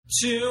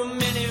Too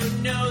many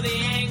who know the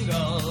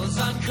angles,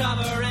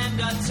 uncover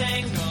and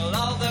untangle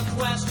all the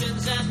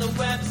questions and the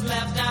webs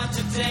left out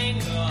to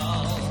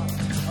tangle.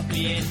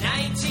 Be in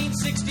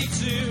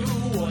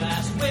 1962,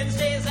 last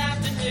Wednesday's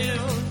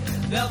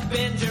afternoon, they'll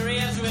bend your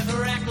ears with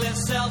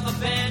reckless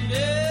self-abandon.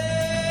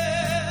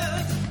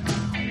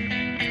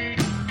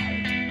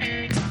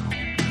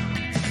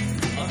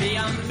 The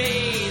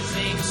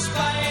amazing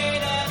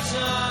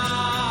Spider-Talk,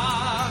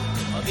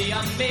 the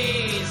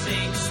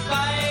amazing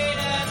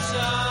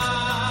Spider-Talk.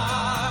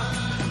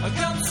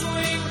 Come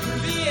swing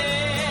through the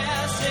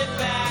air, sit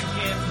back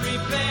and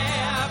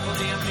prepare for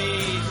the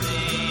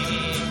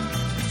amazing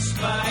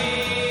Spider-Talk.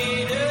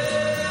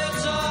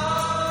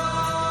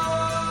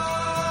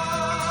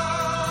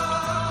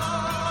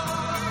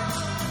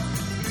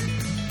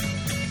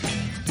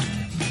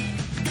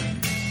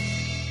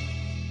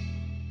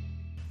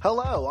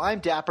 Hello, I'm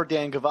Dapper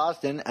Dan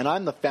Gvozden, and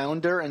I'm the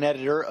founder and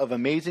editor of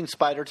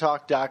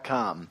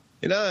AmazingSpiderTalk.com.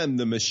 And I'm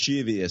the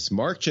mischievous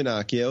Mark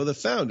Ginocchio, the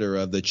founder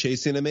of the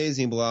Chasing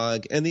Amazing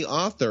blog and the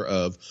author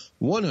of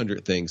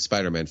 100 Things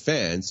Spider-Man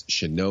Fans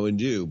Should Know and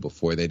Do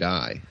Before They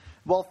Die.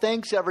 Well,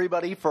 thanks,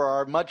 everybody, for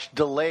our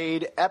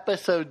much-delayed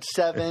Episode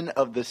 7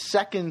 of the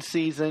second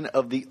season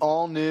of the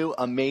all-new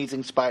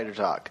Amazing Spider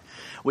Talk.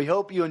 We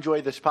hope you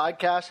enjoy this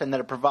podcast and that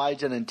it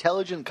provides an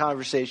intelligent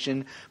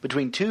conversation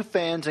between two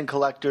fans and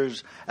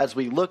collectors as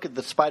we look at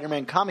the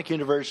Spider-Man comic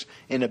universe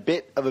in a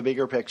bit of a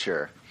bigger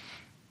picture.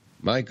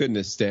 My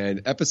goodness,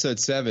 Stan. Episode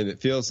 7, it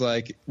feels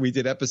like we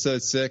did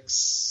Episode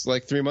 6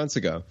 like 3 months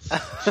ago.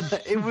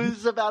 It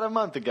was about a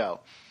month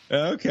ago.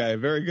 Okay,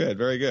 very good,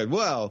 very good.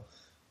 Well,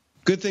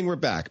 good thing we're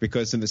back,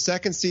 because in the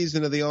second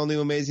season of the all-new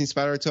Amazing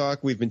Spider Talk,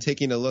 we've been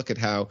taking a look at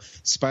how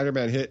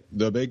Spider-Man hit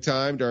the big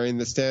time during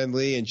the Stan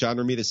Lee and John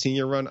Romita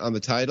Sr. run on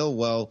the title.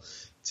 Well,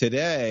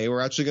 today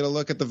we're actually going to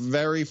look at the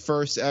very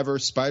first ever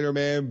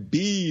Spider-Man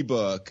B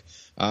book.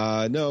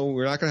 No,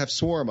 we're not going to have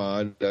Swarm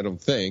on, I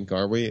don't think,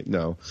 are we?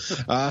 No.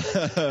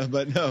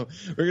 But no,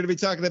 we're going to be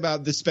talking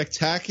about the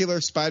Spectacular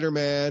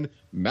Spider-Man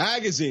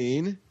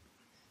magazine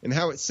and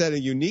how it set a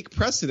unique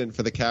precedent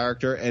for the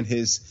character and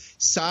his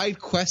side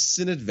quests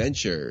and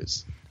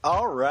adventures.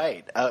 All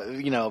right.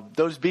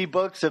 Those B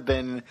books have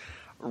been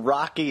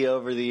rocky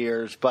over the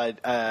years,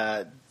 but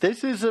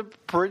this is a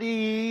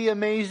pretty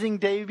amazing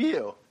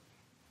debut.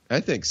 I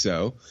think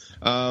so.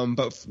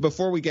 But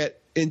before we get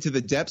into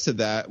the depths of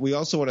that, we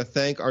also want to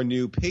thank our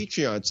new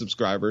Patreon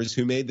subscribers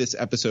who made this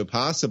episode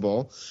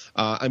possible.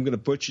 I'm going to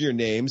butcher your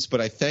names, but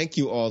I thank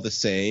you all the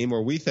same,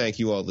 or we thank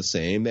you all the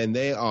same, and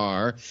they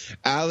are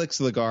Alex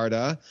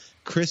Lagarda,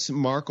 Chris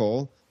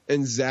Markle,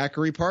 and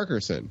Zachary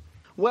Parkerson.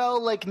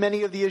 Well, like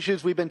many of the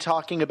issues we've been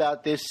talking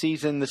about this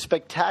season, the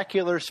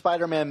Spectacular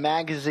Spider-Man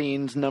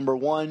magazines number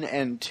 1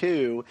 and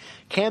 2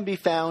 can be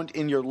found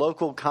in your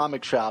local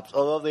comic shops,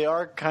 although they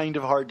are kind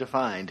of hard to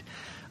find.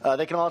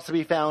 They can also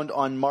be found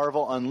on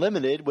Marvel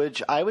Unlimited,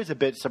 which I was a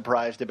bit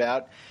surprised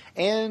about,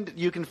 and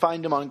you can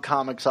find them on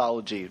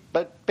Comixology.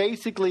 But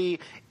basically,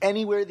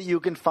 anywhere that you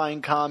can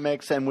find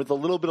comics, and with a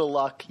little bit of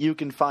luck, you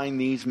can find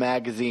these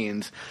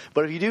magazines.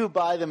 But if you do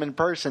buy them in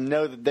person,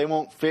 know that they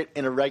won't fit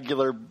in a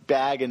regular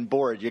bag and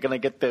board. You're going to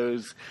get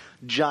those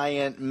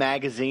giant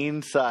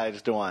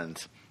magazine-sized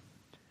ones.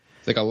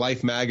 It's like a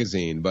Life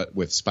magazine, but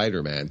with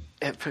Spider-Man.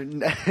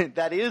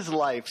 That is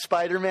life.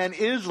 Spider-Man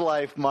is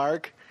life,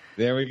 Mark.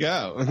 There we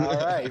go. All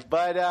right.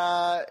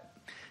 But,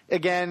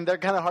 again, they're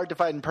kind of hard to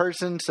find in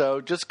person,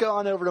 so just go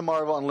on over to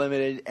Marvel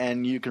Unlimited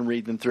and you can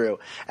read them through.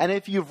 And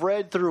if you've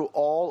read through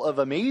all of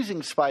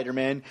Amazing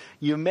Spider-Man,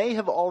 you may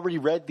have already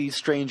read these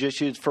strange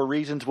issues for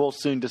reasons we'll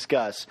soon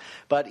discuss.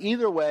 But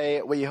either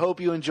way, we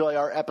hope you enjoy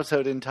our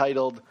episode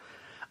entitled,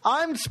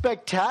 I'm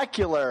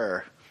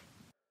Spectacular!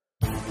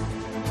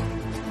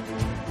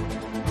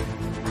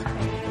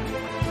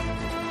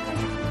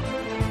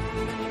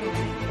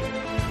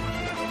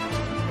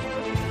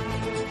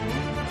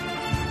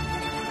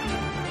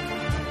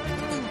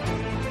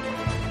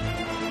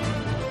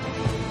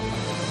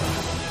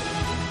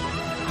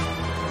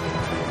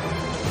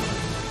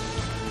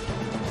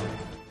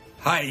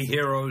 Hi,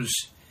 heroes.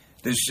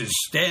 This is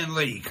Stan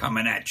Lee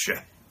coming at you.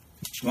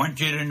 Want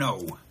you to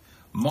know,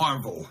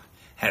 Marvel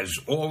has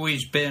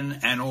always been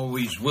and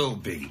always will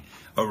be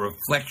a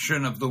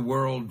reflection of the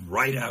world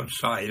right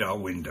outside our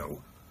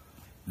window.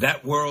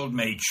 That world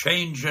may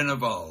change and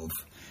evolve,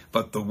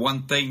 but the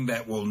one thing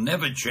that will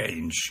never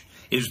change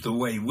is the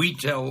way we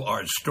tell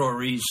our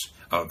stories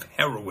of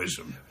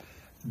heroism.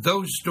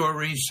 Those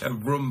stories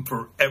have room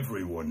for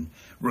everyone,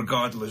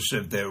 regardless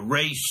of their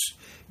race,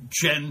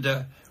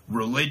 gender,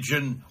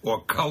 religion,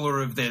 or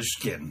color of their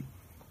skin.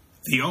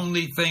 The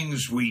only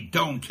things we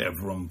don't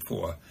have room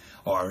for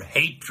are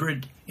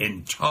hatred,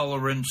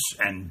 intolerance,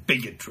 and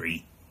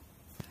bigotry.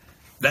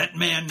 That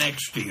man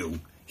next to you,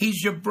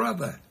 he's your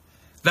brother.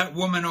 That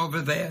woman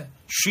over there,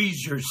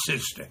 she's your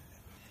sister.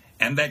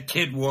 And that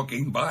kid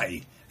walking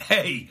by,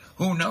 hey,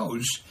 who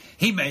knows?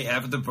 He may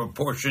have the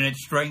proportionate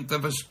strength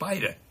of a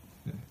spider.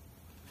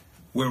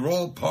 We're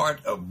all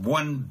part of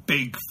one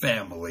big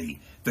family,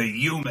 the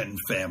human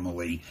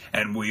family,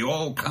 and we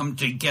all come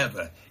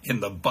together in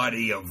the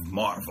body of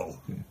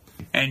Marvel.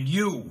 And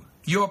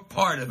you're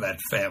part of that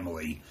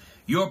family.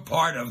 You're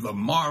part of the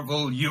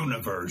Marvel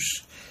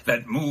universe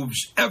that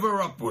moves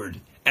ever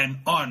upward and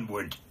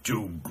onward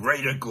to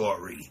greater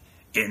glory.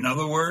 In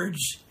other words,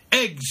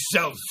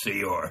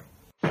 Excelsior!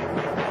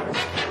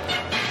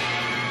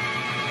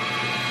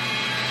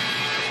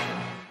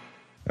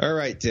 All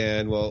right,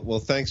 Dan. Well,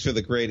 thanks for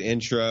the great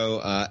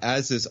intro.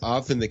 As is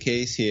often the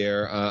case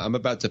here, I'm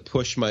about to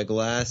push my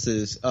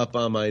glasses up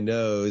on my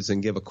nose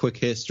and give a quick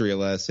history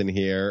lesson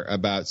here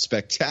about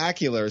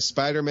Spectacular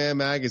Spider-Man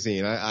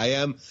magazine. I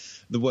am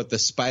the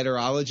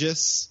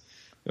Spiderologist?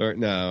 Or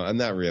no, I'm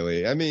not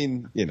really. I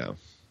mean,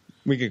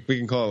 we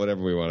can call it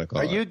whatever we want to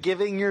call it. Are you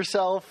giving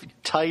yourself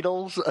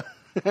titles?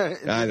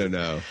 I don't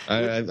know.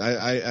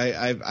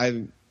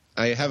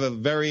 I have a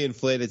very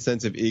inflated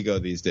sense of ego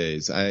these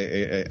days.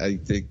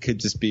 It could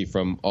just be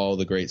from all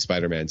the great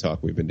Spider-Man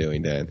talk we've been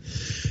doing, Dan.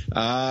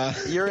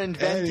 You're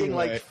inventing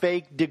like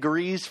fake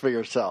degrees for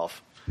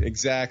yourself.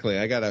 Exactly.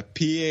 I got a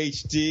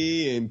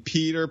PhD in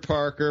Peter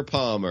Parker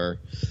Palmer.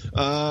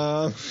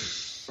 What?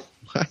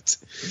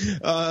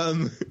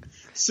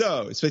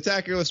 So,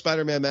 Spectacular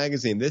Spider-Man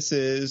magazine. This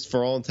is,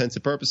 for all intents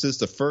and purposes,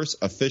 the first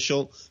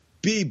official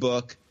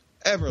B-book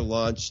ever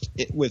launched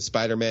with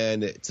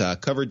Spider-Man. It's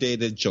cover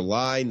dated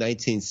July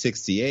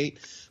 1968.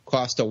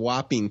 Cost a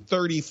whopping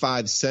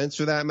 35 cents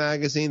for that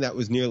magazine. That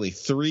was nearly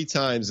 3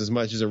 times as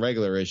much as a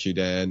regular issue,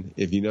 Dan,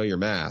 if you know your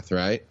math,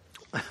 right?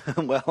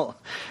 Well,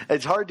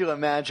 it's hard to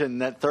imagine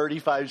that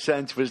 35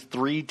 cents was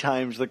 3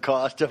 times the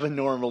cost of a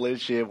normal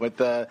issue with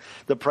the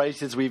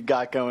prices we've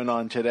got going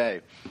on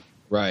today.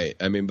 Right.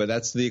 I mean, but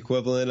that's the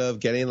equivalent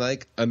of getting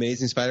like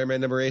Amazing Spider-Man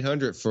number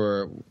 800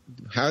 for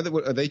are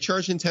they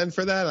charging 10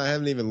 for that? I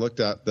haven't even looked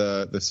at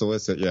the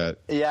solicit yet.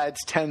 Yeah,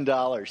 it's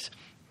 $10.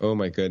 Oh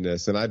my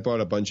goodness. And I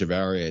bought a bunch of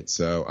variants,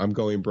 so I'm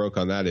going broke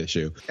on that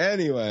issue.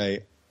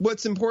 Anyway,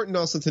 what's important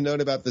also to note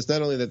about this,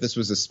 not only that this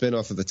was a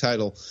spin-off of the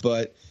title,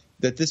 but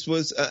that this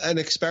was an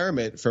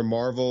experiment for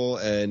Marvel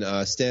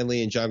and Stan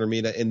Lee and John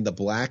Romita in the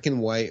black and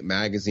white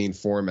magazine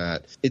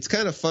format. It's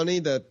kind of funny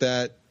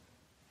that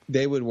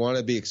they would want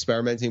to be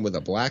experimenting with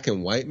a black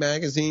and white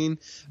magazine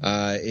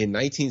in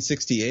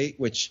 1968,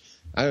 which,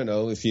 I don't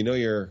know, if you know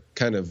your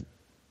kind of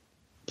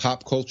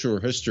pop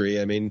culture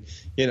history, I mean,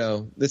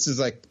 this is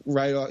like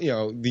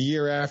the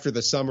year after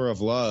the Summer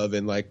of Love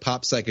and like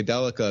pop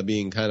psychedelica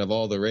being kind of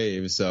all the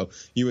rave. So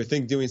you would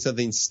think doing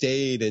something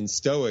staid and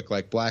stoic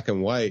like black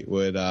and white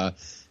would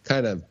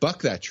kind of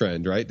buck that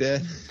trend, right,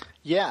 Dan?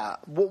 Yeah.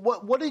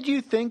 What did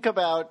you think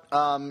about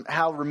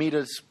how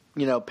Romita's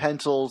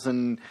pencils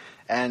and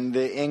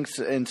the inks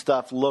and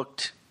stuff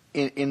looked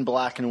in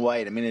black and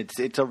white? I mean,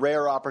 it's a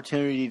rare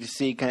opportunity to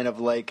see kind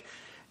of like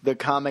the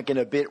comic in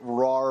a bit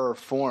rawer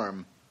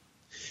form.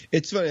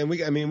 It's funny,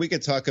 and we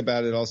could talk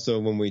about it also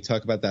when we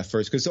talk about that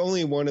first, because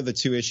only one of the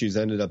 2 issues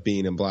ended up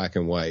being in black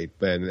and white,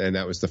 and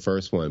that was the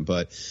first one.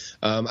 But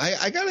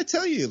I got to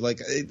tell you,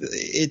 like,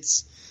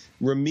 it's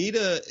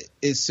Romita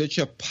is such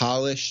a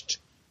polished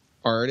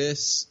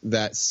artist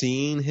that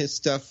seeing his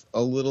stuff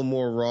a little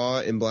more raw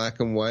in black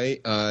and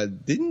white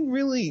didn't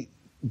really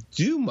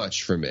do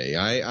much for me.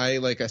 I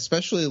like,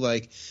 especially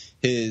like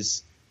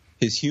his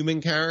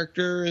human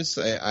characters.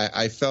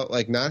 I felt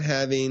like not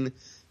having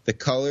the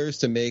colors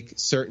to make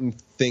certain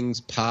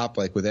things pop,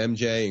 like with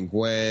MJ and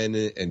Gwen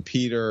and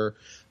Peter.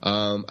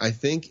 I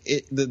think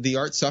the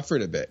art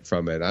suffered a bit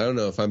from it. I don't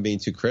know if I'm being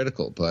too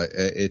critical, but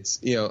it's,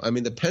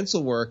 the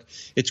pencil work,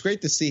 it's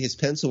great to see his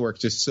pencil work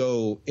just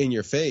so in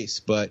your face,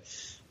 but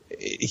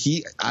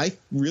I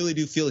really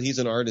do feel he's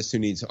an artist who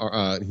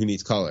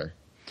needs color.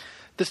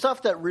 The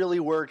stuff that really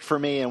worked for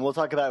me, and we'll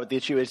talk about it with the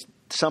issue, is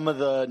some of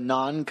the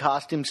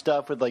non-costume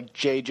stuff with like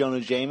J. Jonah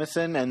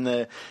Jameson and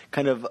the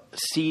kind of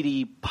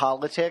seedy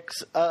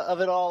politics of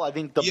it all. I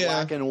think the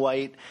black and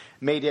white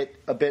made it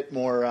a bit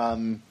more,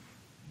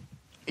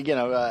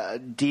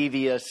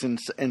 devious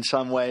in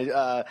some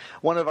way.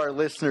 One of our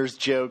listeners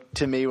joked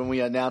to me when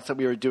we announced that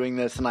we were doing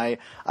this, and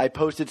I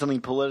posted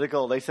something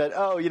political. They said,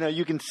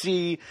 you can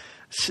see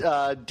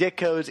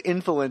Ditko's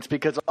influence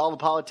because all the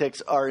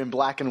politics are in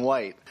black and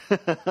white,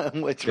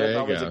 which I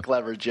thought was a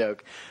clever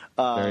joke.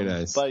 Very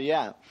nice. But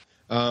yeah.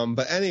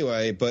 But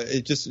anyway,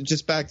 it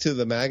just back to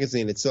the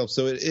magazine itself.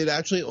 So it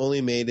actually only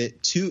made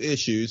it 2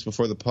 issues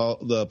before the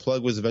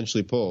plug was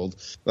eventually pulled.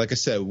 Like I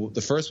said,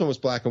 the first one was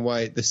black and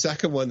white. The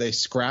second one, they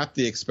scrapped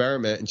the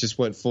experiment and just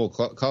went full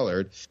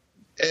colored.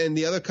 And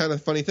the other kind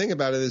of funny thing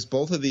about it is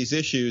both of these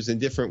issues in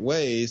different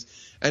ways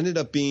ended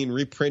up being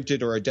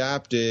reprinted or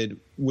adapted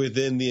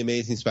within the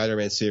Amazing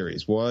Spider-Man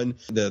series. One,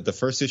 the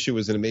first issue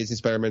was an Amazing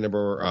Spider-Man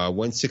number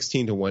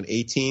 116 to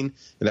 118,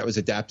 and that was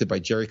adapted by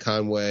Jerry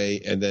Conway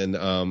and then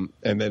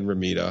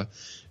Romita.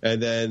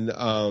 And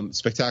then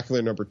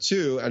Spectacular number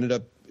 2 ended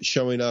up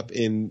showing up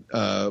in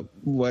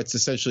what's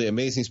essentially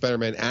Amazing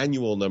Spider-Man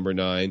Annual number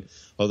 9,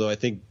 although I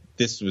think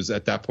this was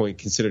at that point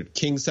considered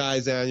king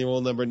size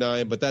annual number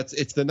 9, but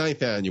it's the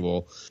 9th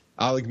annual.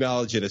 I'll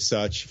acknowledge it as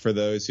such for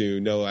those who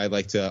know I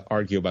like to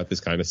argue about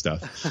this kind of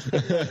stuff.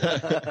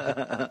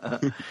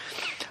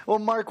 Well,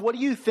 Mark, what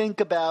do you think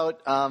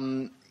about,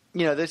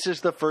 this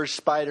is the first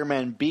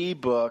Spider-Man B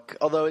book,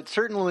 although it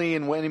certainly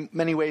in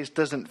many ways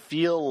doesn't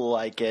feel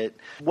like it.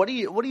 What do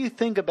you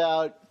think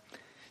about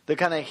the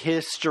kind of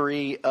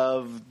history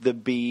of the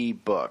B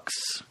books?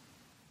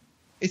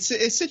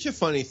 It's such a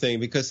funny thing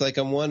because, like,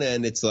 on one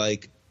end, it's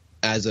like,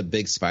 as a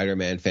big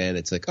Spider-Man fan,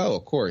 it's like, oh,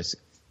 of course,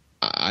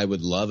 I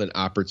would love an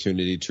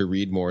opportunity to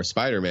read more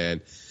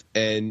Spider-Man.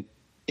 And,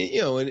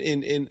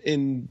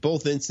 in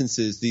both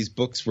instances, these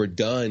books were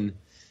done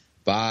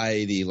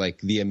by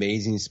the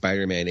Amazing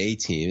Spider-Man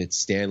A-Team. It's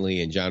Stan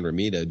Lee and John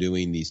Romita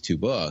doing these 2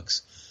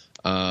 books.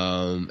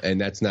 And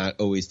that's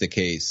not always the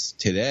case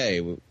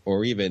today,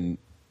 or even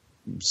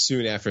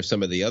soon after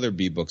some of the other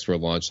B books were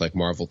launched, like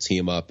Marvel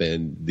Team Up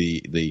and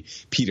the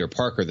Peter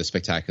Parker, the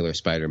Spectacular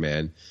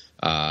Spider-Man,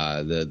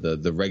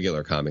 the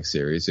regular comic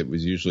series. It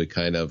was usually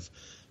kind of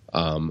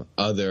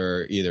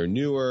other either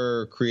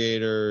newer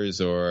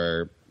creators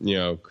or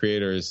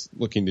creators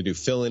looking to do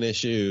fill-in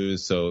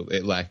issues, so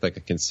it lacked like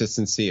a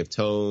consistency of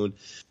tone.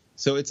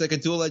 So it's like a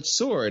dual-edged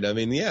sword. I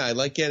mean, yeah, I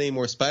like getting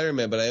more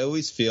Spider-Man, but I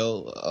always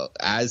feel,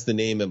 as the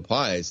name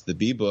implies, the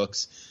B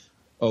books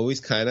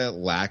always kind of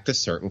lacked a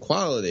certain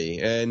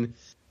quality. And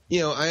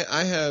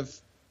I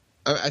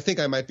think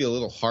I might be a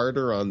little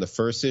harder on the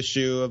first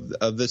issue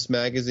of this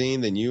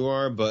magazine than you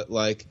are, but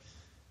like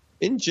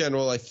in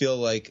general, I feel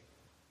like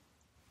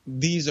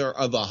these are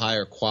of a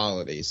higher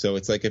quality. So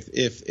it's like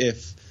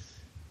if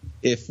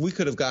we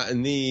could have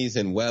gotten these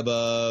and Web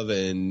of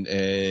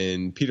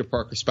and Peter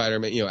Parker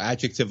Spider-Man,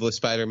 adjectiveless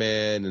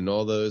Spider-Man and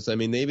all those, I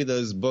mean, maybe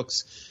those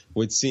books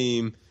would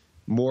seem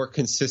more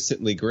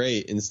consistently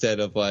great instead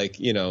of like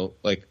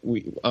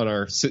we on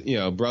our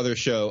brother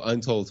show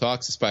Untold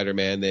Talks of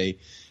Spider-Man, they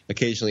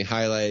occasionally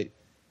highlight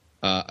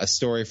a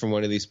story from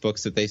one of these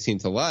books that they seem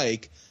to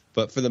like.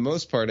 But for the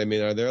most part, I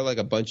mean, are there like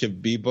a bunch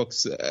of B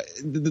books?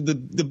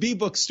 The B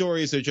book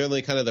stories are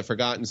generally kind of the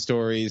forgotten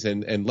stories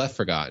and left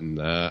forgotten.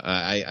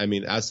 I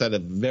mean, outside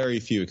of very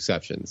few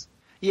exceptions.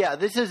 Yeah,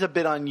 this is a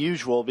bit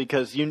unusual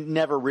because you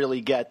never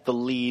really get the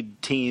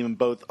lead team,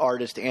 both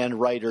artist and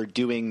writer,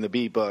 doing the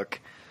B book,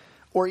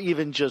 or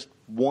even just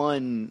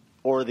one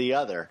or the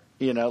other.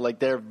 Like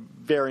they're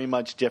very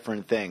much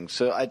different things.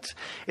 So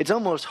it's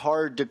almost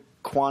hard to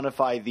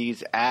quantify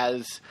these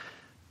as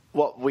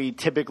what we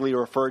typically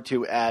refer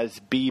to as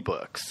B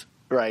books,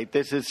 right?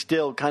 This is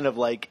still kind of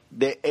like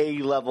the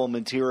A-level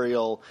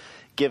material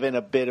given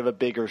a bit of a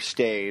bigger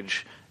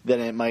stage than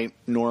it might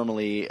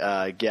normally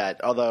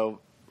get. Although,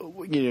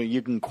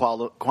 you can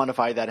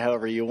quantify that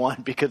however you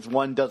want because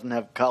one doesn't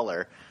have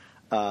color.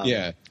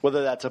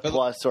 Whether that's a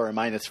plus or a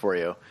minus for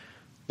you.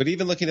 But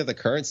even looking at the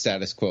current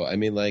status quo, I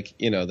mean, like,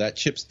 that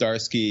Chip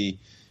Zdarsky,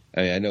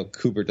 I know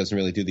Cooper doesn't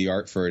really do the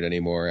art for it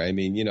anymore. I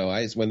mean,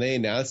 when they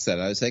announced that,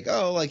 I was like,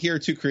 oh, like, here are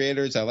 2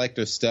 creators. I like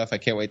their stuff. I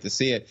can't wait to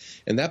see it.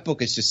 And that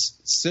book is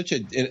just such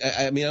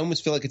I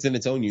almost feel like it's in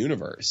its own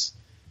universe,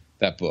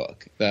 that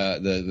book,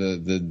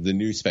 the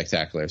new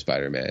Spectacular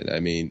Spider-Man. I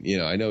mean,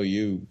 I know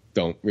you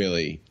don't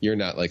really, you're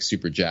not like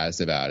super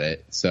jazzed about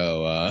it.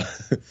 So,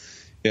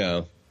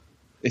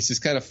 it's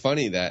just kind of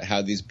funny that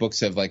how these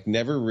books have like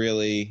never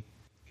really,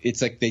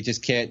 it's like they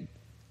just can't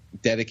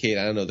dedicate,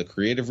 I don't know, the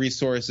creative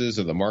resources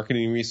or the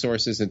marketing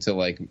resources into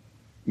like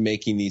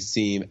making these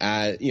seem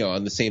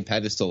on the same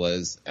pedestal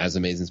as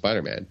Amazing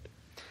Spider-Man.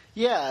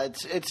 Yeah,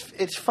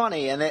 it's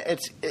funny, and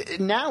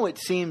now it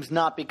seems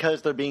not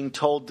because they're being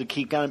told to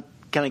keep kind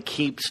of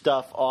keep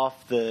stuff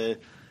off the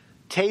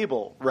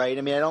table, right?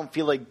 I mean, I don't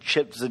feel like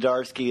Chip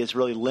Zdarsky is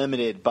really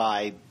limited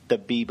by the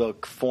B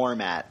book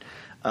format.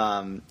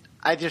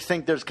 I just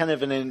think there's kind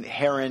of an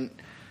inherent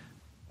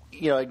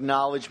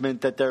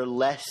acknowledgement that they're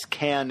less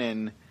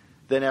canon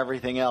than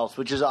everything else,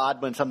 which is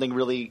odd when something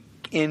really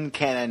in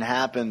canon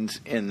happens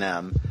in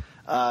them.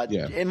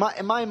 In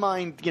my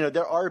mind,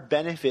 there are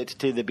benefits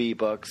to the B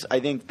books. I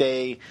think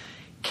they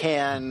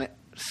can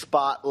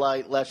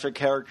spotlight lesser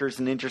characters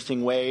in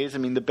interesting ways. I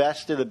mean, the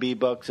best of the B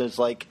books is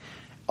like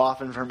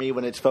often for me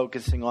when it's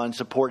focusing on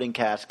supporting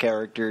cast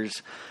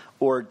characters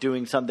or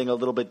doing something a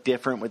little bit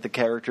different with the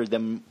character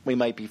than we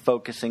might be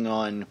focusing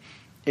on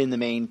in the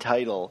main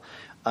title.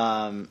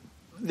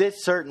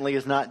 This certainly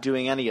is not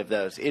doing any of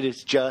those. It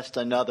is just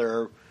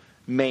another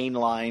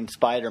mainline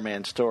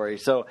Spider-Man story.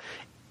 So,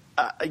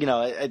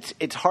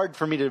 it's hard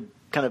for me to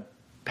kind of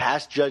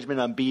pass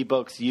judgment on B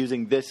books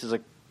using this as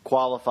a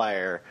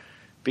qualifier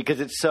because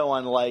it's so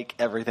unlike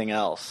everything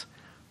else.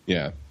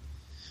 Yeah.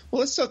 Well,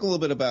 let's talk a little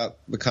bit about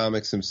the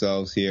comics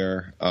themselves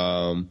here.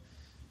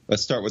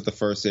 Let's start with the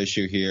first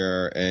issue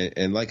here,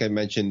 and like I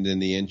mentioned in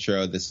the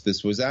intro,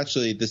 this was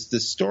actually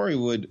this story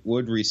would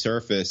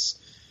resurface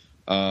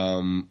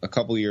a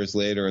couple years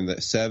later in the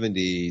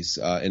 70s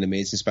in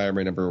Amazing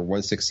Spider-Man number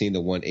 116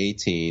 to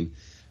 118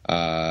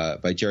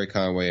 by Jerry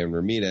Conway and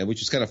Romita,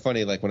 which is kind of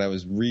funny. Like when I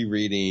was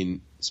rereading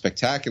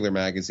Spectacular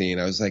magazine,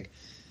 I was like,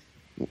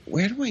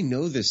 where do I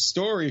know this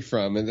story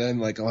from? And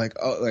then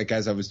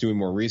as I was doing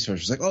more research,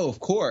 I was like, oh, of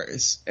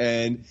course.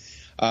 And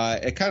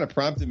it kind of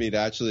prompted me to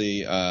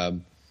actually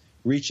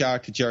reach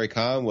out to Jerry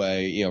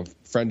Conway,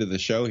 friend of the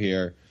show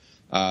here,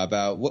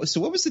 about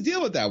what was the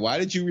deal with that? Why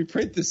did you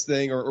reprint this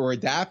thing or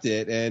adapt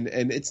it?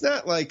 And it's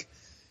not like,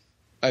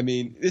 I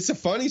mean, it's a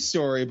funny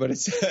story, but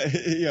it's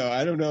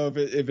I don't know if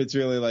it's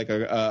really like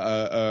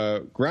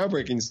a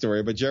groundbreaking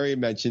story. But Jerry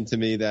mentioned to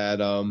me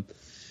that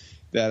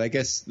I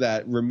guess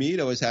that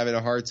Romita was having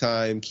a hard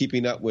time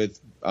keeping up with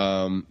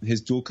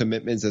his dual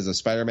commitments as a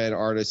Spider-Man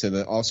artist and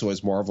then also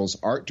as Marvel's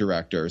art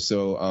director.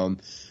 So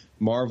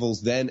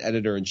Marvel's then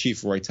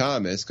editor-in-chief, Roy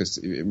Thomas, because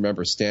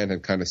remember Stan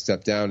had kind of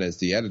stepped down as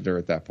the editor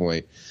at that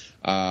point,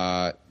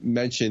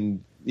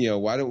 mentioned,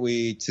 why don't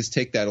we just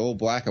take that old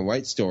black and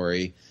white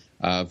story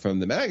from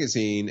the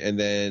magazine and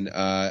then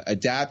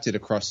adapt it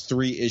across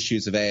 3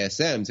 issues of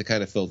ASM to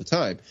kind of fill the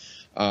time.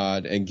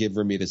 And give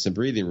Romita some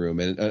breathing room.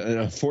 And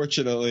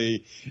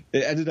unfortunately,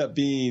 it ended up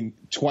being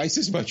twice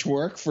as much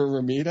work for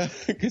Romita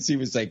because he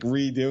was like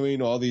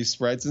redoing all these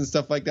spreads and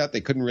stuff like that.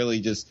 They couldn't really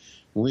just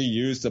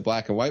reuse the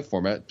black and white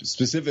format,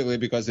 specifically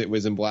because it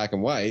was in black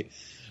and white.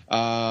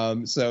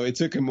 So it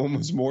took him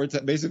almost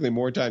basically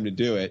more time to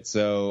do it.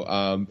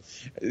 So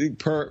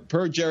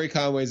per Jerry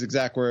Conway's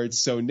exact words,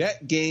 so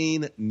net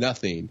gain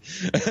nothing.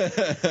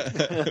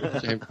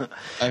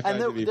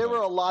 And there were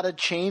a lot of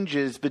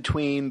changes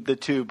between the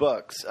 2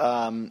 books,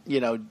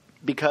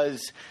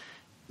 because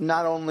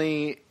not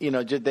only,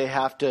 did they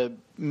have to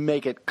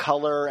make it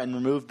color and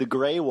remove the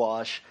gray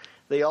wash,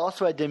 they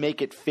also had to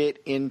make it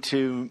fit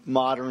into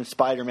modern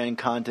Spider-Man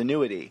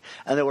continuity.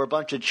 And there were a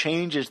bunch of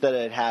changes that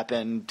had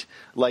happened,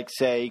 like,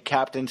 say,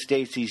 Captain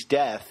Stacy's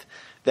death,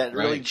 that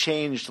really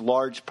changed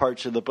large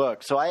parts of the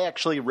book. So I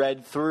actually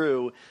read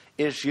through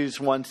issues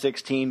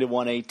 116 to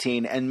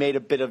 118 and made a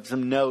bit of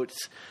some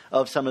notes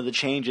of some of the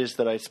changes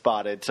that I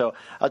spotted. So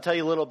I'll tell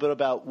you a little bit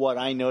about what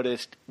I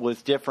noticed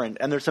was different.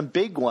 And there's some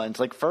big ones.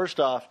 Like, first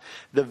off,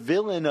 the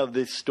villain of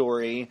this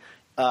story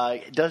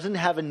doesn't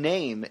have a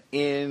name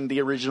in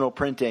the original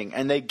printing,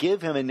 and they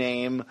give him a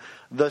name,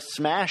 the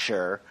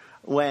Smasher,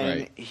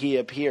 when he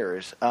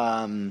appears.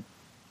 So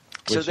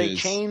they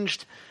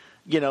changed,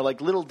 like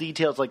little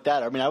details like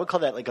that. I mean, I would call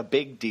that like a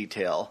big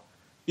detail.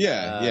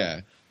 Yeah.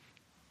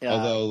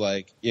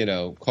 Although,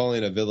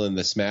 calling a villain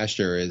the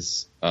Smasher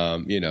is,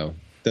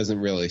 doesn't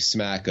really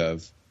smack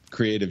of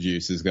creative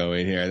juices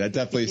going here. That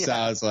definitely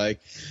sounds like,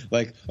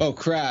 oh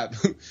crap,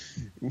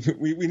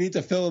 we need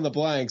to fill in the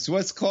blanks.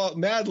 What's called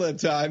Mad Lib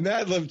time?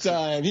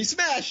 He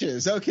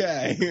smashes.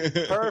 Okay.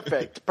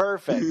 Perfect.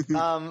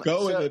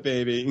 Go with it,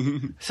 baby.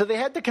 So they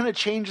had to kind of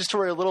change the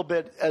story a little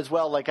bit as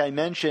well. Like I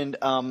mentioned,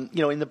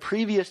 in the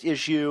previous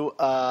issue,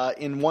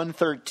 in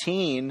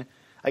 113,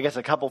 I guess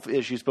a couple of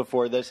issues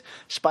before this,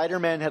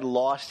 Spider-Man had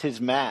lost his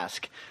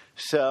mask.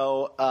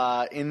 So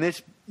in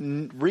this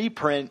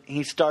reprint,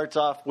 he starts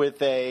off with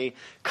a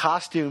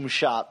costume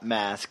shop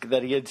mask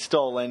that he had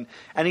stolen,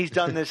 and he's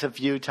done this a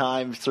few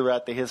times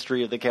throughout the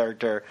history of the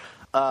character.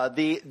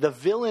 The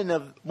villain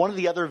of one of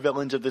the other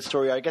villains of the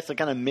story, I guess the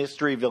kind of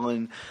mystery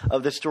villain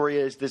of the story,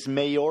 is this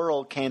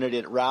mayoral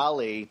candidate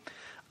Raleigh,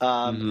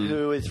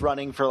 who is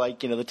running for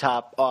the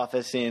top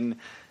office in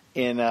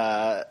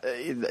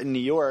New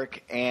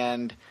York,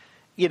 and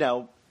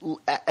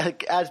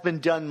as been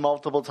done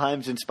multiple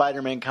times in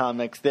Spider-Man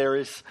comics, there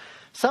is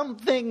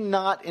something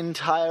not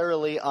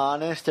entirely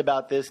honest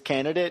about this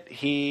candidate.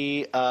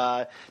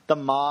 The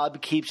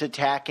mob keeps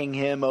attacking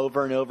him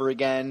over and over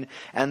again,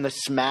 and the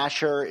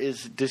Smasher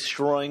is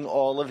destroying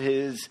all of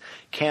his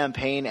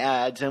campaign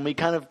ads, and we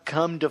kind of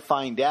come to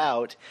find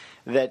out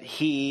that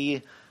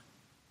he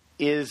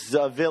is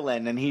a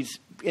villain, and he's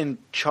in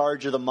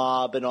charge of the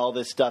mob and all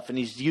this stuff, and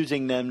he's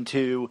using them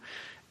to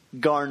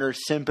garner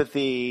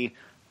sympathy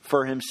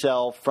for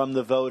himself from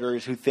the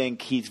voters who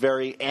think he's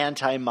very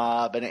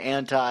anti-mob and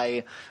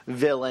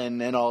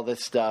anti-villain and all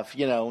this stuff.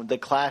 The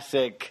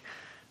classic,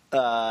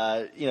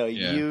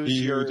 use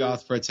he your... who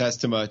doth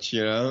protest too much,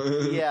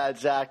 Yeah,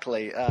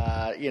 exactly.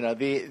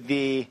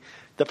 The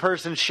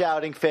person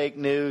shouting fake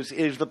news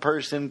is the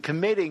person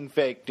committing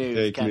fake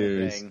news kind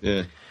of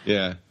thing.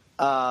 Yeah.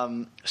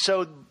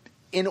 So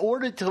in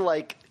order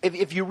to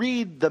if you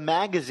read the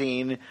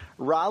magazine,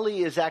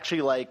 Raleigh is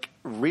actually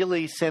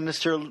really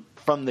sinister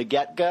from the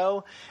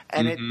get-go,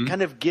 and it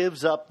kind of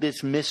gives up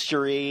this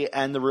mystery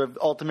and the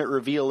ultimate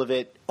reveal of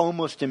it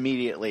almost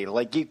immediately.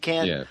 You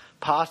can't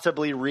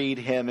possibly read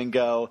him and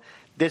go,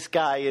 this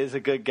guy is a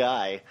good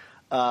guy.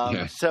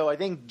 So I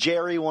think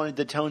Jerry wanted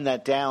to tone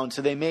that down,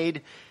 so they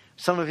made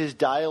some of his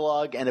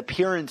dialogue and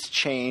appearance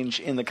change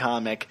in the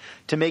comic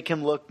to make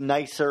him look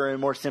nicer and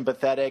more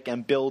sympathetic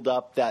and build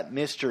up that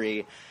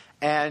mystery.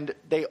 And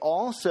they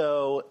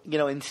also,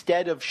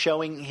 instead of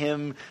showing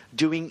him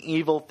doing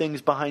evil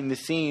things behind the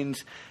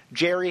scenes,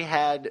 Jerry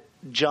had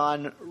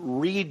John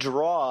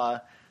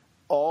redraw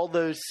all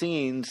those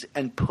scenes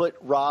and put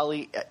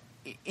Raleigh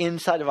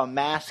inside of a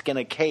mask and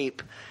a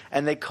cape,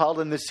 and they called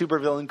him the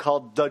supervillain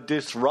called the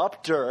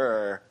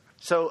Disruptor.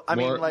 So I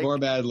mean, like more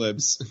Mad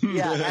Libs.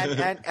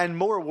 yeah, and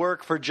more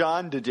work for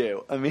John to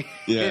do. I mean,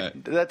 yeah.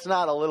 That's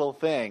not a little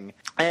thing.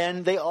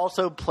 And they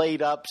also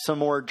played up some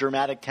more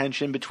dramatic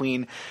tension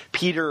between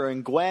Peter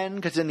and Gwen,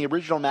 because in the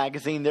original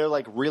magazine they're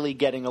like really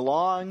getting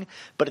along,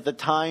 but at the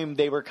time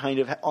they were kind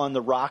of on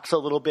the rocks a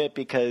little bit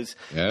because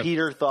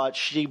Peter thought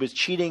she was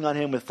cheating on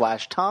him with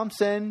Flash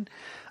Thompson.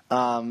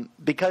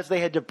 Because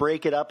they had to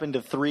break it up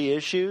into 3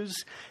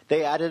 issues,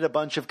 they added a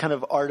bunch of kind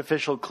of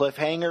artificial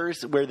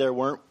cliffhangers where there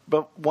weren't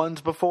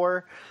ones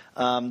before.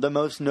 The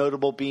most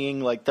notable being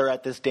like they're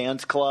at this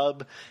dance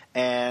club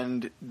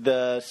and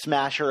the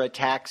Smasher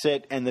attacks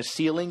it and the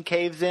ceiling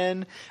caves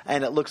in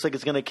and it looks like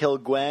it's going to kill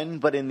Gwen.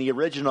 But in the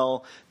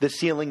original, the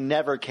ceiling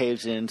never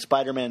caves in.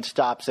 Spider-Man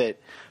stops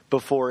it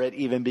before it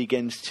even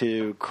begins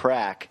to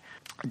crack.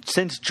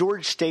 Since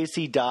George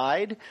Stacy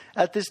died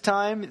at this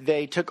time,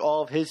 they took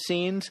all of his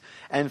scenes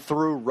and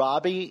threw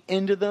Robbie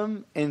into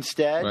them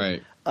instead.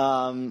 Right.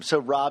 So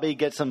Robbie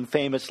gets some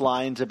famous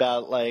lines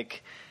about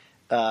like,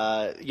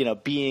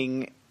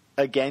 being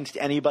against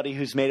anybody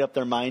who's made up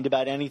their mind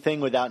about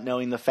anything without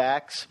knowing the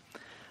facts.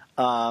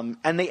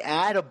 And they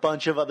add a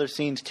bunch of other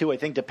scenes too, I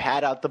think, to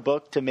pad out the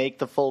book to make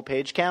the full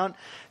page count.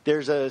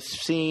 There's a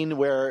scene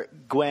where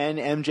Gwen,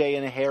 MJ,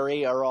 and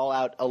Harry are all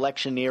out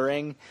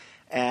electioneering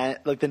and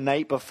like the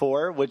night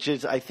before, which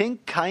is, I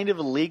think, kind of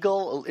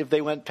illegal if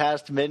they went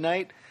past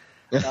midnight.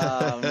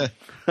 So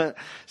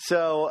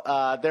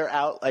they're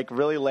out like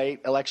really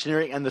late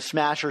electioneering, and the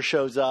Smasher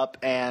shows up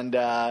and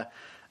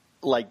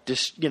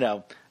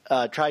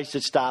tries to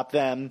stop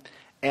them.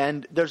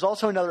 And there's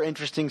also another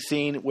interesting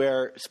scene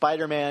where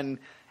Spider-Man,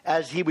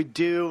 as he would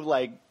do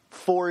like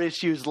 4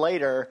 issues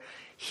later,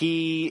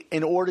 he,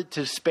 in order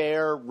to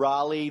spare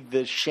Raleigh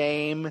the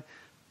shame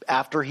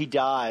after he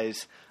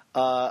dies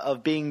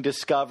of being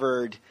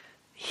discovered,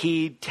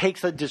 he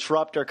takes a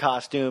disruptor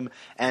costume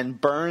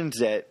and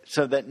burns it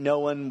so that no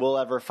one will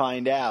ever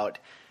find out,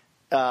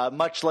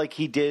 much like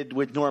he did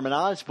with Norman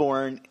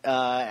Osborn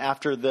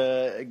after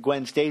the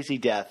Gwen Stacy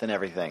death and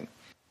everything.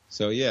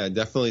 So, yeah,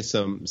 definitely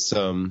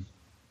some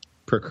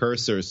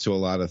precursors to a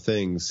lot of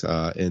things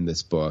in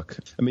this book.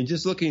 I mean,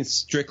 just looking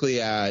strictly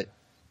at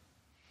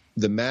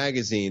the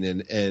magazine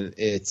and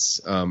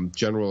its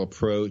general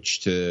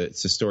approach to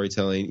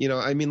storytelling,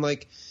 I mean,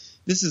 like,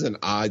 this is an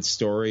odd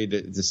story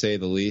to say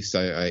the least.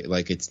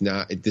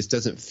 This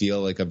doesn't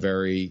feel like a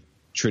very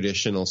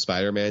traditional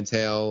Spider-Man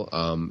tale.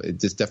 It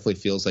just definitely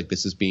feels like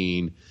this is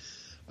being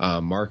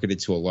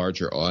marketed to a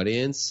larger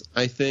audience,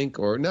 I think,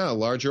 or not a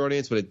larger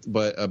audience,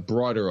 but a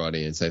broader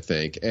audience, I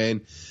think.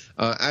 And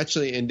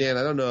actually, and Dan,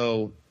 I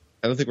don't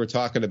think we're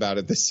talking about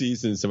it this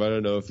season, so I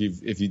don't know if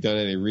you've done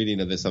any reading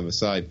of this on the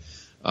side.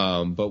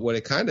 But what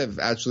it kind of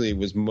actually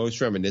was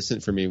most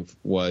reminiscent for me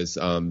was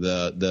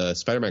the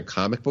Spider-Man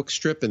comic book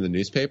strip in the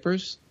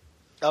newspapers.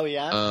 Oh,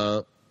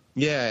 yeah?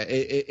 Yeah,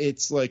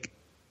 it's like,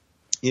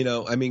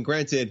 I mean,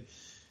 granted,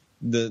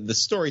 the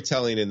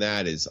storytelling in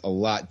that is a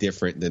lot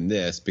different than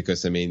this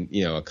because, I mean,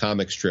 a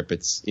comic strip,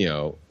 it's,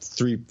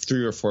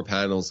 3 or 4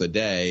 panels a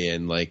day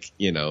and, like,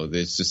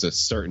 there's just a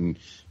certain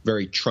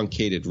very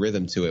truncated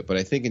rhythm to it. But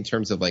I think in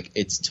terms of like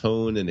its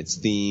tone and its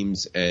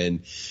themes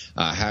and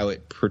how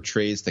it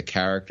portrays the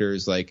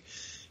characters, like,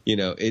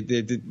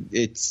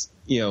 it's,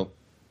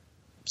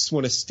 just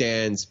one of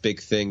Stan's big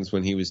things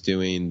when he was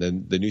doing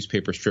the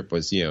newspaper strip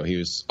was, he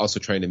was also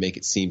trying to make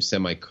it seem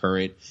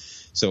semi-current.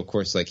 So, of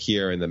course, like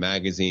here in the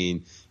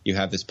magazine, you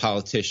have this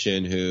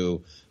politician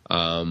who,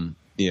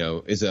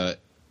 is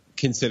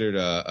considered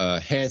a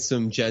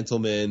handsome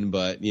gentleman,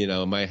 but,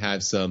 might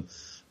have some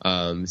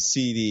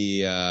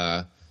seedy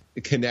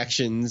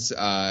connections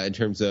in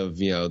terms of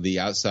the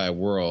outside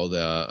world,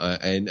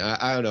 and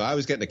I don't know. I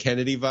was getting a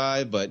Kennedy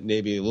vibe, but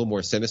maybe a little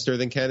more sinister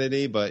than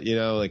Kennedy. But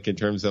like in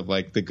terms of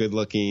like the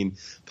good-looking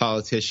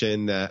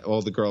politician that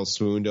all the girls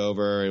swooned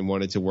over and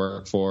wanted to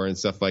work for and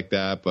stuff like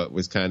that, but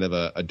was kind of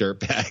a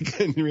dirtbag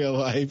in real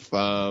life.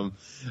 I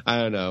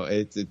don't know.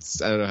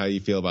 It's I don't know how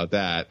you feel about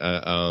that.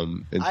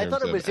 I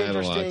thought it was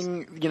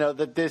interesting,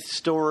 that this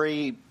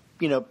story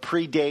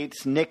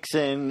predates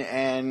Nixon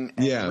and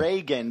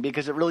Reagan,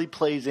 because it really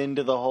plays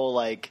into the whole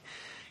like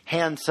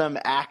handsome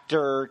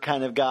actor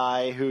kind of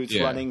guy who's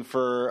running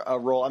for a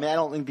role. I mean, I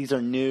don't think these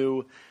are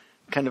new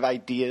kind of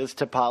ideas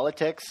to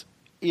politics,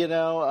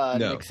 no,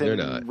 Nixon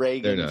and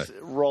Reagan's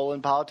role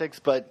in politics,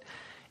 but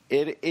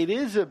it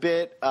is a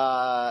bit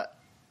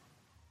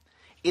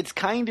it's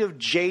kind of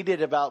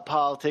jaded about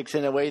politics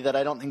in a way that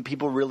I don't think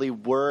people really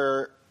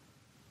were.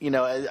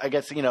 I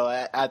guess,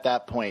 at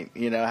that point,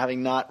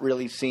 having not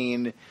really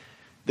seen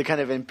the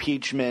kind of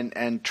impeachment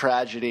and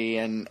tragedy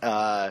and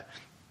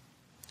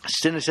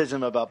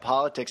cynicism about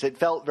politics, it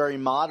felt very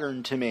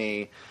modern to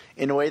me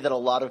in a way that a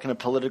lot of kind of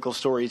political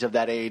stories of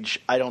that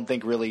age I don't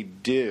think really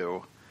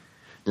do.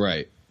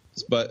 Right.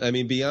 But, I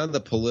mean, beyond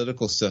the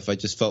political stuff, I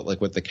just felt like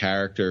with the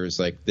characters,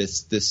 like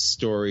this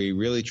story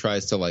really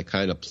tries to, like,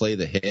 kind of play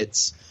the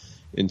hits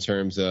in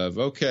terms of,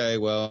 okay,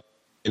 well,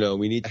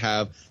 we need to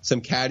have some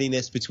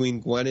cattiness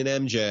between Gwen and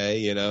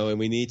MJ, and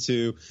we need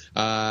to,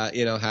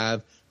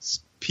 have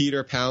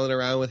Peter palling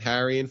around with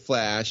Harry and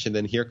Flash, and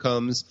then here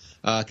comes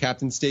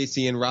Captain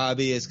Stacy and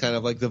Robbie as kind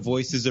of like the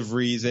voices of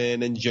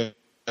reason, and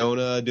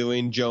Jonah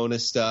doing Jonah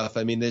stuff.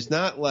 I mean, there's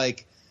not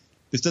like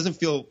this doesn't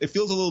feel it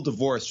feels a little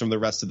divorced from the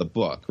rest of the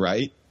book,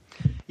 right?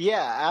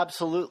 Yeah,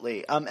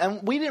 absolutely.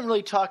 And we didn't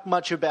really talk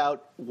much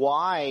about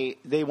why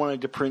they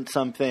wanted to print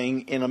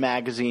something in a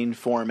magazine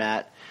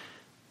format,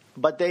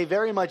 but they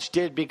very much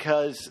did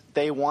because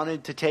they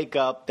wanted to take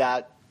up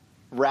that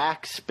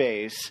rack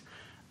space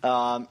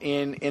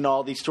in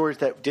all these stores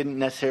that didn't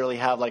necessarily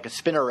have like a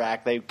spinner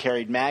rack. They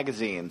carried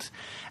magazines.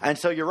 And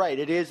so you're right,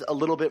 it is a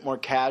little bit more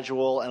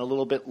casual and a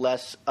little bit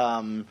less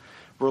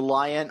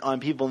reliant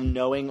on people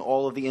knowing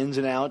all of the ins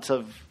and outs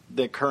of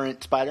the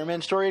current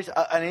Spider-Man stories.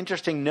 An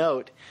interesting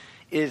note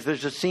is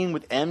there's a scene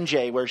with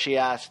MJ where she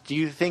asks, do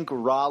you think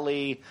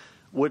Raleigh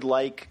would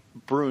like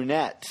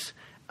brunettes?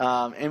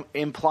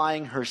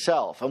 Implying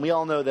herself. And we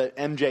all know that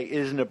MJ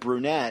isn't a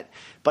brunette,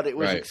 but it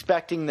was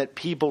expecting that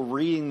people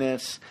reading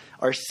this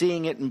are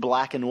seeing it in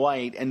black and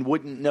white and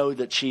wouldn't know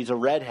that she's a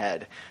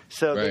redhead.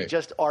 So they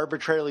just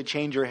arbitrarily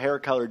change her hair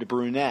color to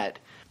brunette.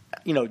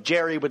 You know,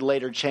 Jerry would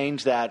later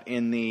change that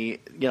in the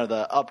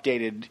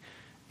updated,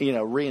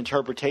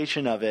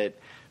 reinterpretation of it.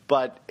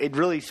 But it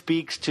really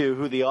speaks to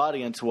who the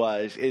audience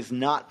was, is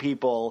not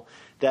people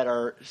that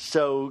are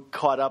so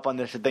caught up on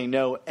this that they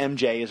know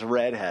MJ is a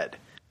redhead.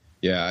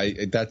 Yeah,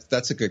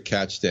 that's a good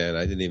catch, Dan.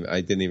 I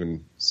didn't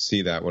even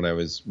see that when I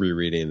was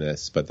rereading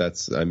this, but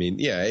to me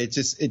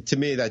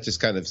that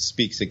just kind of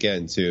speaks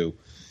again to,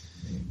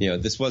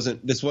 this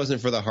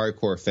wasn't for the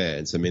hardcore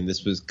fans. I mean,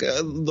 this was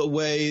the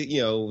way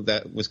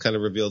that was kind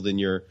of revealed in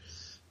your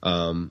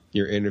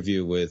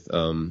interview with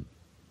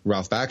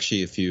Ralph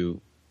Bakshi a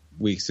few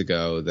weeks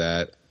ago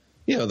that.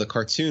 The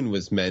cartoon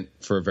was meant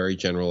for a very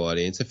general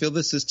audience. I feel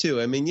this is too.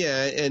 I mean,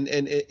 and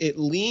it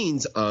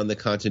leans on the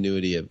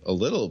continuity of a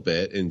little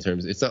bit in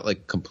terms. It's not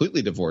like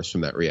completely divorced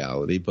from that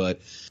reality,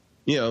 but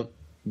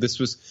this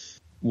was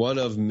one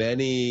of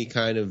many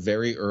kind of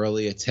very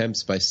early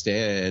attempts by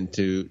Stan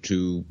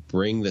to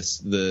bring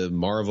the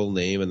Marvel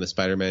name and the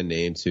Spider-Man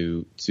name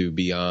to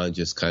beyond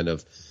just kind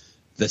of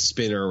the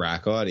spinner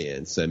rack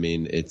audience. I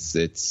mean, it's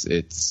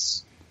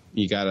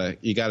you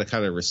gotta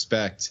kind of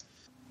respect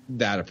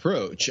that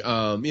approach.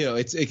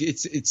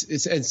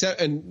 It's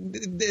and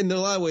in a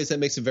lot of ways that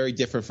makes it very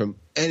different from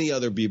any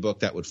other B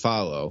book that would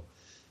follow,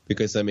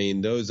 because I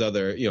mean those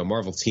other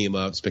Marvel Team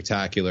Up,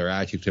 Spectacular,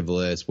 Adjective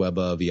List, Web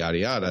of, yada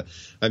yada.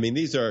 I mean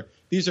these are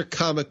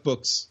comic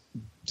books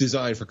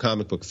designed for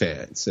comic book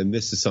fans, and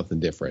this is something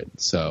different.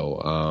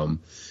 So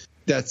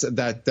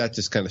that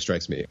just kind of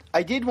strikes me.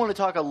 I did want to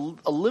talk a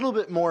little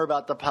bit more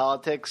about the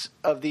politics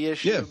of the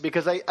issue,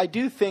 because I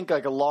do think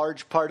like a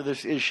large part of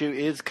this issue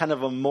is kind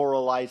of a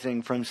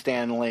moralizing from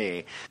Stan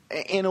Lee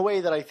in a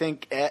way that I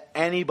think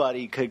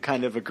anybody could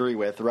kind of agree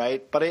with,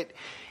 right? But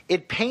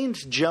it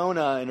paints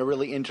Jonah in a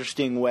really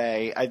interesting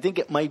way. I think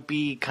it might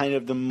be kind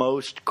of the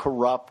most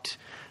corrupt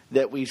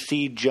that we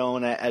see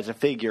Jonah as a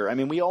figure. I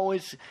mean,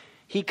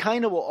 he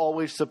kind of will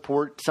always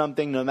support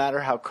something no matter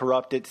how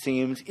corrupt it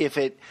seems if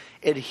it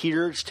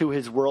adheres to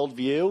his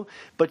worldview.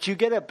 But you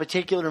get a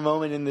particular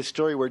moment in this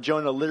story where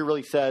Jonah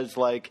literally says,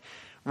 like,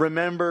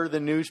 remember the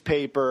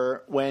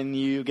newspaper when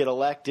you get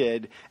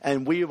elected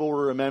and we will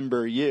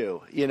remember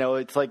you.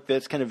 It's like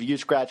this kind of you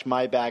scratch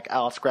my back,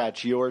 I'll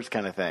scratch yours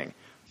kind of thing.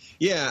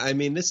 Yeah, I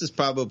mean, this is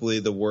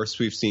probably the worst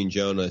we've seen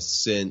Jonah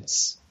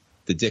since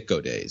the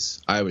Ditko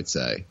days, I would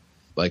say.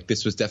 Like,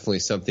 this was definitely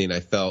something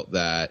I felt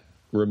that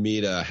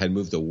Romita had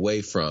moved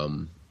away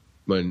from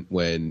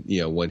when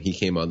he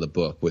came on the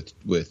book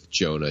with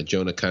Jonah.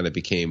 Jonah kind of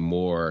became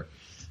more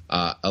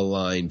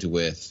aligned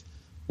with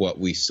what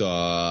we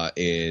saw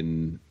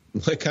in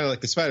kind of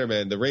like the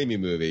Spider-Man, the Raimi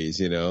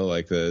movies,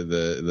 like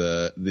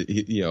the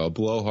a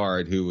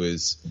blowhard who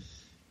was,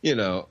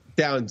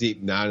 down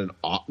deep,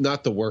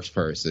 not the worst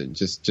person,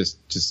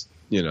 just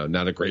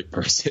not a great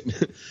person.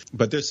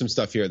 But there's some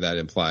stuff here that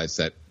implies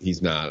that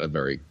he's not a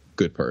very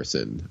good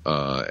person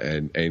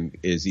and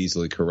is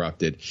easily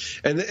corrupted,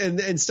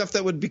 and stuff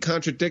that would be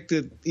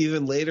contradicted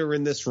even later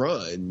in this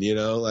run,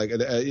 like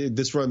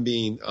this run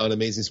being on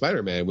Amazing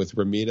Spider-Man with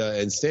Romita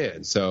and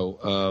Stan.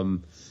 So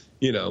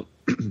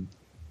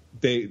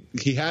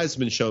he has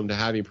been shown to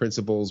having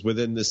principles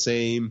within the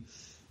same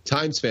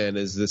time span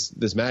as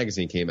this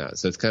magazine came out.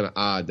 So it's kind of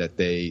odd that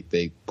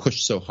they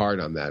pushed so hard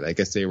on that. I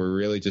guess they were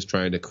really just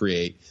trying to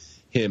create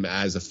him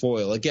as a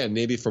foil, again,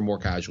 maybe for more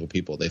casual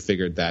people. They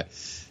figured that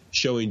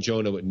showing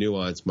Jonah with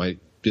nuance might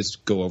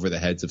just go over the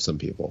heads of some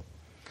people.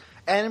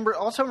 And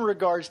also in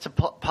regards to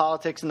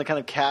politics and the kind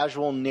of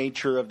casual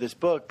nature of this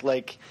book,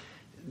 like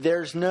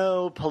there's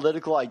no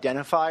political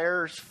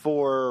identifiers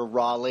for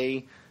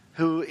Raleigh,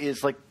 who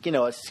is like,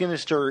 a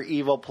sinister,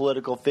 evil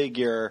political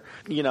figure,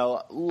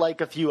 like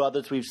a few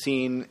others we've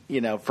seen,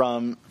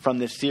 from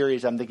this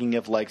series. I'm thinking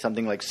of like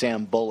something like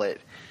Sam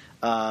Bullitt.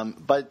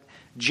 But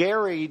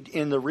Jerry,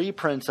 in the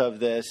reprints of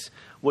this,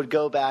 would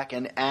go back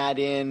and add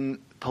in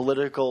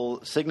political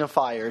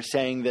signifiers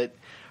saying that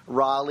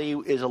Raleigh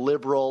is a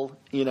liberal,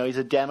 he's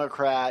a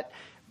Democrat,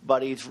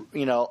 but he's,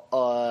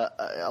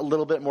 a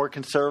little bit more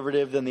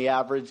conservative than the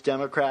average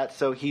Democrat,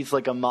 so he's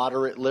like a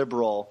moderate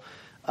liberal.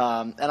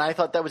 And I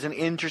thought that was an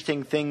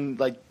interesting thing,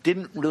 like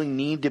didn't really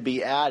need to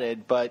be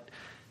added, but,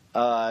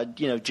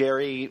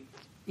 Jerry,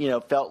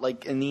 felt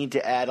like a need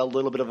to add a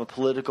little bit of a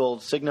political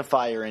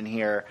signifier in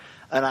here.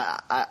 And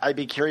I'd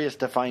be curious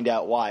to find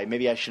out why.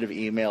 Maybe I should have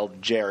emailed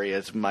Jerry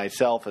as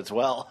myself as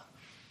well.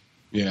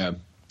 Yeah,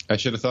 I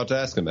should have thought to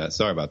ask him that.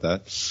 Sorry about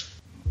that.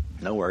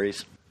 No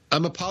worries.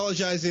 I'm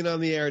apologizing on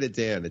the air to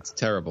Dan. It's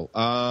terrible.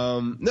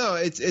 No,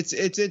 it's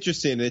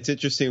interesting. It's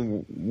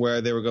interesting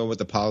where they were going with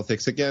the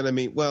politics again.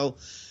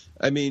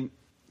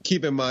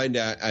 Keep in mind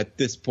at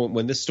this point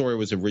when this story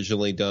was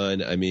originally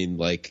done,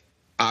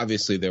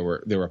 obviously there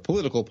were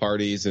political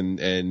parties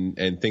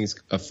and things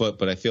afoot,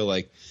 but I feel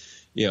like,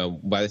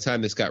 by the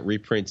time this got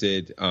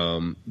reprinted,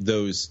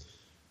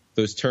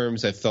 those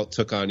terms I felt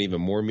took on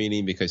even more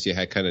meaning because you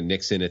had kind of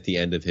Nixon at the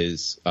end of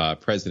his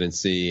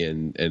presidency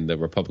and the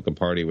Republican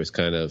Party was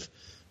kind of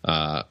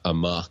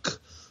amok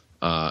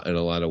in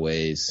a lot of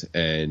ways.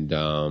 And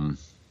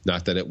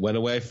not that it went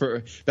away,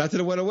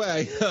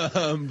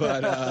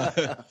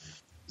 but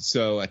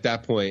so at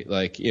that point,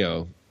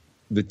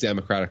 the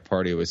Democratic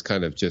Party was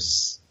kind of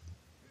just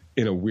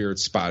in a weird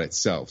spot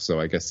itself. So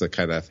I guess to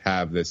kind of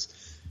have this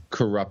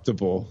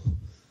corruptible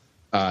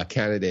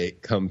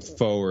candidate come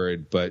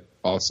forward, but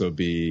also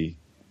be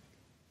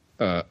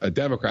a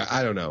Democrat.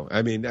 I don't know.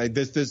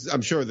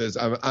 I'm sure there's.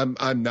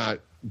 I'm not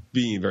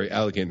being very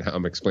elegant how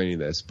I'm explaining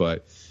this,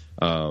 but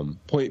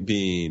point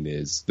being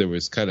is there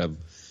was kind of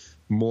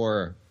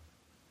more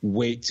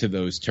weight to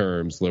those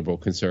terms, liberal,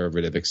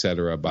 conservative, et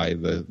cetera, by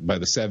the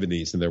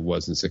 70s than there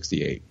was in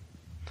 68.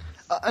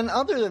 And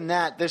other than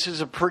that, this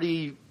is a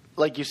pretty,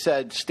 like you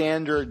said,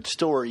 standard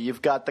story.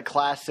 You've got the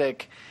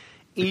classic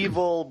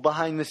evil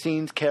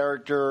behind-the-scenes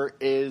character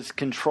is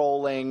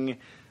controlling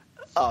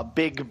a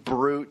big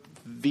brute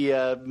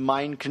via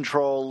mind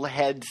control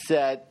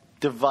headset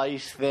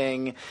device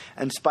thing,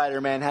 and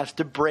Spider-Man has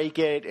to break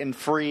it and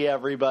free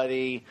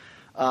everybody.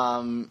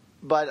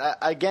 But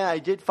again, I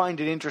did find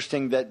it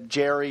interesting that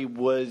Jerry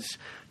was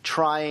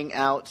trying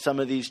out some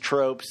of these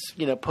tropes,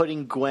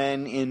 putting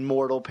Gwen in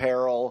mortal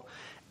peril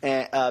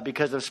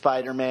because of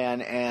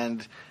Spider-Man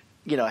and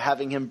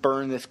having him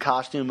burn this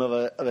costume of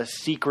a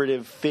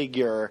secretive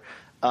figure,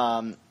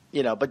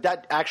 but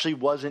that actually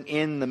wasn't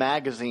in the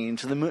magazine.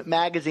 So the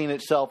magazine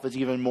itself is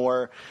even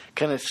more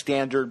kind of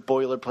standard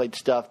boilerplate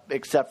stuff,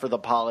 except for the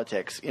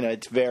politics.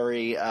 It's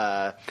very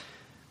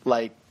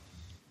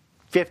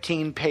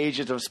 15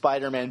 pages of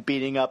Spider-Man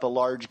beating up a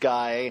large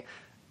guy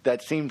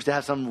that seems to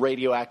have some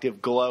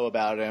radioactive glow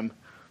about him.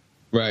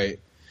 Right.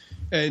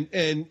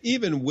 And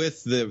even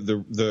with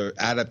the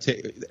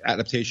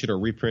adaptation or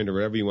reprint or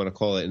whatever you want to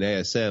call it in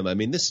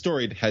ASM, this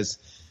story has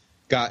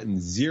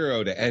gotten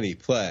zero to any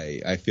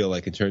play, I feel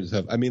like, in terms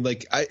of,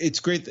 it's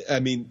great.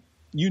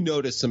 You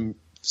notice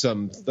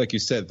some, like you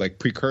said, like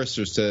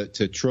precursors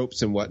to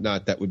tropes and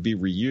whatnot that would be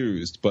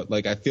reused. But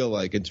I feel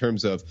like in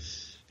terms of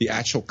the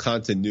actual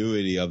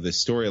continuity of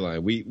this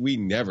storyline, we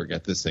never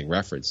get this thing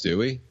referenced, do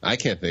we? I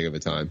can't think of a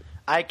time.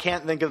 I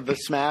can't think of the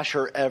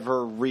Smasher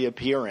ever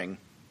reappearing.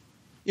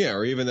 Yeah,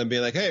 or even them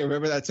being like, hey,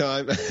 remember that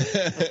time?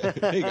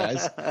 Hey,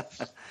 guys.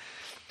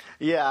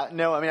 Yeah,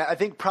 no, I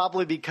think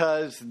probably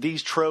because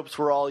these tropes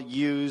were all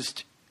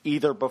used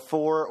either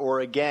before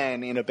or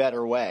again in a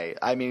better way.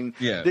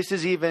 This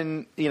is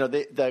even,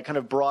 the kind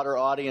of broader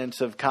audience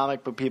of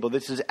comic book people,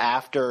 this is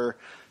after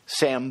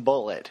Sam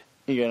Bullitt,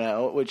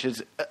 which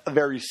is a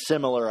very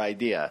similar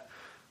idea.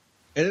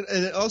 And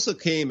it also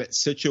came at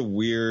such a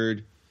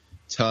weird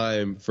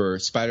time for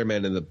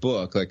Spider-Man in the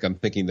book, I'm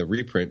thinking the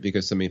reprint,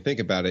 because think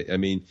about it.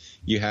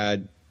 You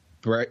had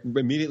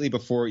immediately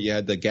before you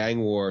had the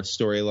gang war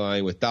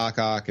storyline with Doc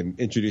Ock and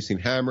introducing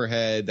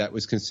Hammerhead. That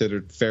was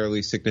considered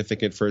fairly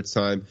significant for its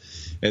time.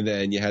 And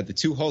then you had the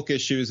 2 Hulk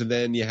issues, and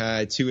then you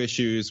had 2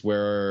 issues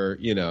where,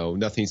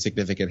 nothing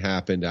significant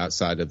happened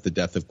outside of the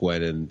death of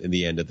Gwen and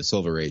the end of the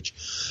Silver Age.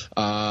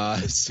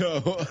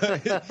 So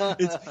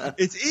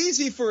it's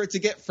easy for it to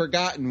get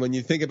forgotten when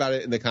you think about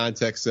it in the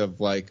context of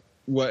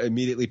what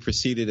immediately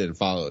preceded and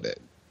followed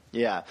it.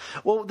 Yeah.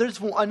 Well,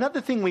 there's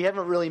another thing we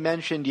haven't really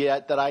mentioned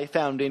yet that I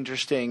found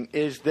interesting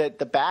is that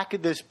the back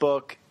of this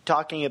book,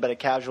 talking about a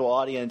casual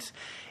audience,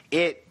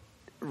 it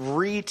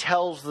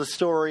retells the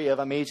story of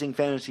Amazing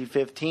Fantasy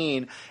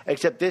 15,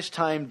 except this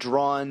time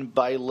drawn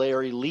by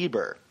Larry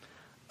Lieber.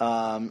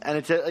 And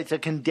it's a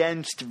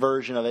condensed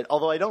version of it,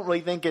 although I don't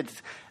really think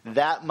it's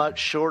that much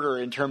shorter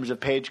in terms of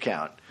page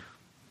count.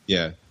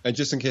 Yeah. And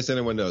just in case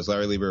anyone knows,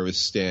 Larry Lieber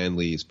was Stan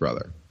Lee's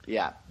brother.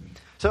 Yeah.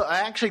 So I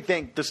actually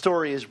think the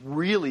story is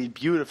really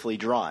beautifully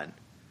drawn.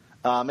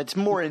 It's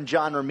more in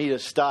John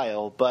Romita's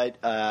style, but...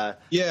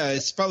 yeah,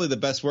 it's probably the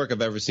best work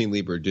I've ever seen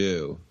Lieber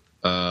do.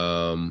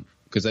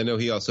 Because I know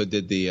he also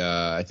did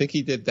I think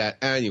he did that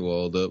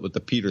annual with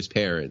the Peters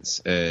parents.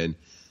 And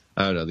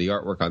I don't know, the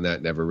artwork on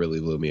that never really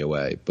blew me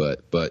away.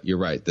 But you're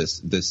right,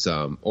 this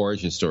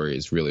origin story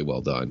is really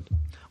well done.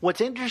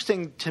 What's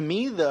interesting to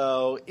me,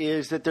 though,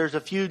 is that there's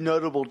a few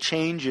notable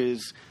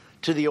changes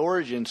to the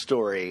origin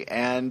story.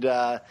 And,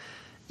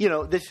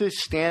 this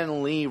is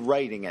Stan Lee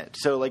writing it.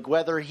 So, like,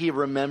 whether he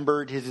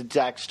remembered his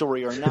exact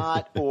story or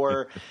not,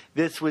 or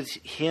this was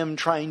him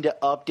trying to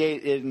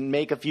update it and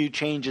make a few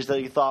changes that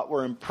he thought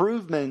were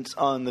improvements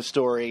on the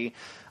story,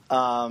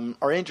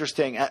 are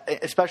interesting,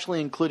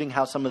 especially including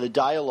how some of the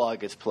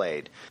dialogue is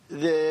played.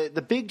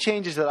 The big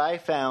changes that I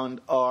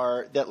found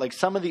are that, like,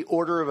 some of the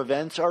order of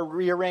events are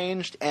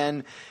rearranged,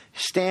 and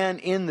Stan,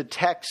 in the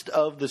text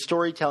of the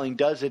storytelling,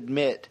 does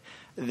admit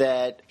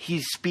that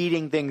he's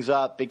speeding things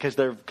up because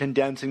they're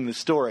condensing the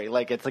story.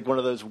 Like, it's like one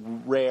of those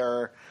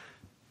rare,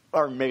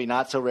 or maybe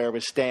not so rare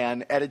with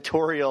Stan,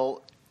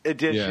 editorial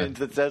editions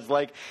that says,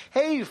 like,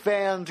 hey,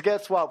 fans,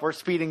 guess what? We're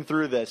speeding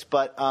through this.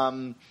 But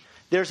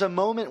there's a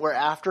moment where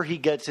after he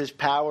gets his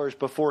powers,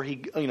 before he,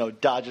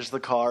 dodges the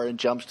car and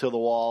jumps to the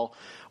wall,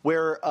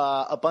 where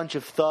a bunch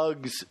of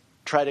thugs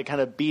try to kind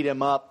of beat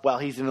him up while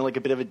he's in, like,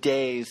 a bit of a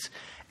daze,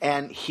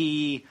 and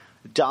he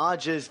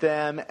dodges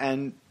them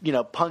and,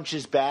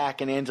 punches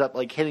back and ends up,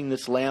 like, hitting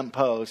this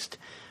lamppost,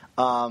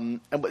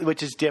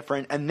 which is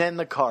different. And then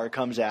the car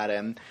comes at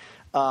him.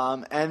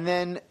 And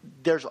then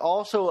there's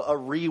also a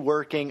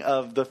reworking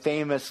of the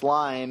famous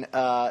line,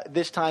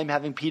 this time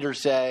having Peter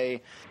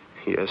say,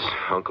 yes,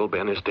 Uncle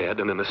Ben is dead,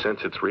 and in a sense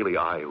it's really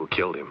I who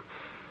killed him,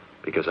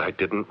 because I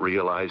didn't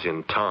realize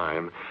in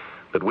time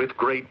that with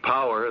great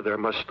power there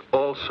must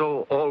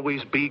also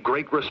always be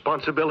great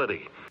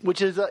responsibility.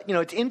 Which is,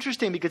 it's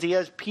interesting because he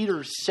has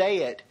Peter say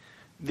it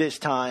this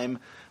time,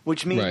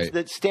 which means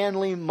that Stan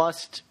Lee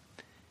must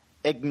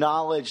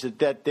acknowledge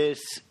that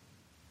this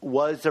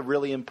was a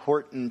really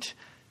important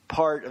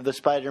part of the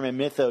Spider-Man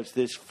mythos,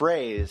 this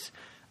phrase,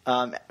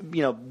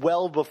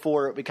 well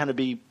before it would kind of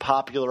be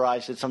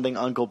popularized as something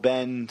Uncle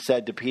Ben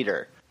said to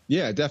Peter.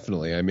 Yeah,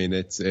 definitely. I mean,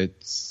 it's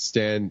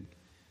Stan,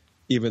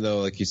 even though,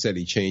 like you said,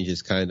 he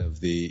changes kind of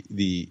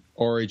the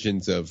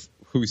origins of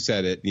who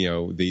said it,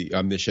 the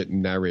omniscient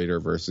narrator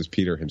versus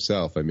Peter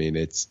himself. I mean,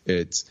 it's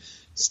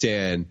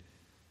Stan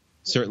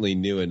certainly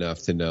knew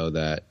enough to know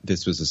that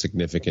this was a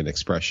significant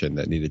expression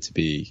that needed to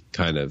be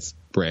kind of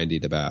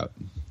brandied about.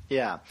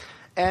 Yeah.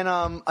 And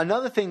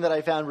another thing that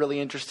I found really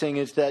interesting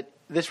is that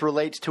this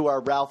relates to our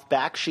Ralph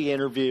Bakshi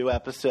interview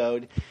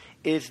episode,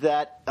 is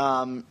that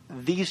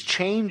these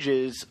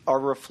changes are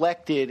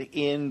reflected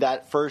in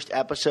that first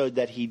episode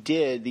that he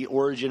did, The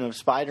Origin of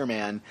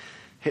Spider-Man,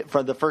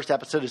 from the first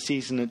episode of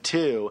season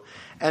 2.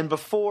 And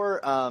before,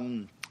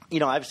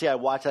 obviously I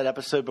watched that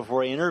episode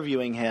before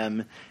interviewing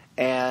him,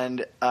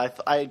 and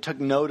I took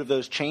note of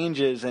those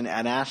changes and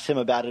asked him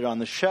about it on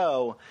the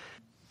show.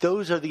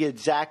 Those are the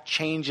exact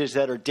changes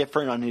that are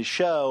different on his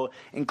show,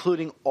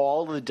 including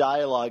all the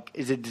dialogue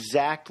is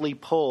exactly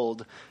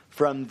pulled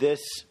from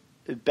this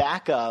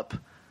backup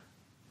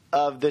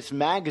of this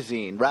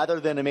magazine rather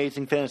than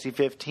Amazing Fantasy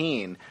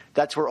 15.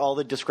 That's where all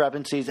the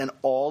discrepancies and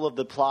all of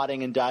the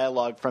plotting and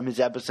dialogue from his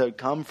episode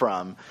come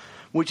from,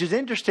 which is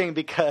interesting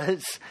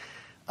because,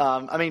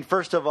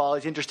 first of all,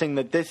 it's interesting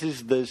that this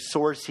is the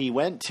source he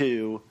went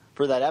to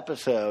for that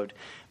episode,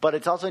 but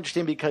it's also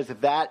interesting because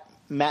that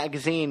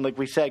magazine, like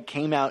we said,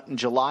 came out in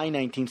July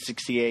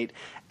 1968,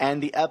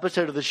 and the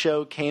episode of the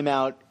show came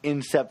out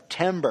in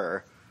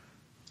September,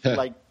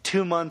 like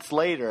 2 months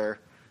later.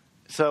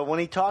 So when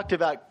he talked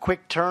about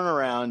quick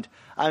turnaround,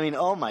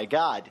 oh my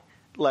God.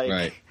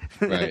 Like,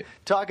 right.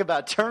 Talk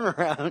about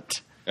turnaround.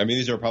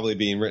 These are probably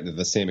being written at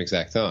the same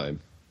exact time.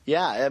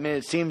 Yeah,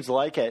 it seems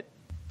like it.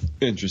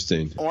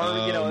 Interesting. Or,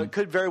 it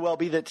could very well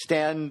be that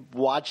Stan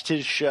watched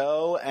his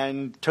show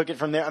and took it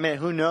from there.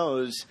 Who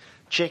knows,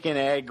 chicken,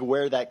 egg,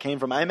 where that came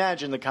from. I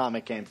imagine the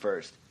comic came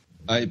first.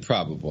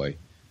 Probably.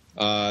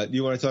 Do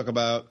you want to talk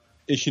about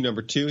issue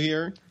number 2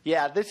 here?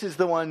 Yeah, this is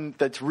the one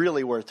that's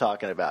really worth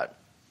talking about.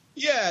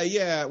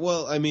 Yeah.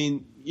 Well,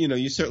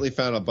 you certainly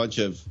found a bunch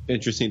of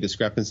interesting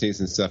discrepancies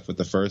and stuff with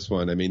the first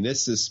one.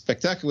 This is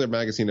Spectacular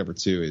Magazine number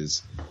 2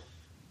 is,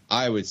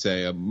 I would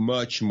say, a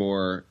much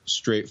more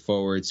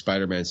straightforward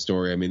Spider-Man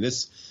story.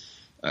 This,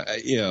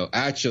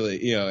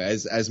 actually,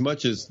 as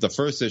much as the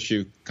first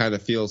issue kind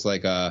of feels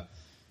like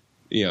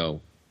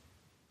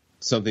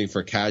something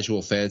for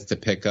casual fans to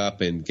pick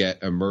up and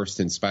get immersed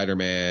in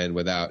Spider-Man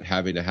without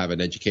having to have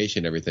an education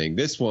and everything,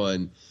 this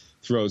one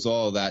throws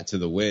all that to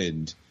the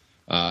wind.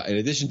 In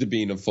addition to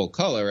being in full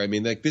color,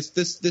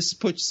 this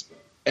puts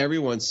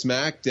everyone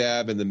smack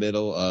dab in the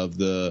middle of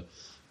the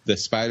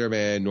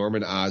Spider-Man,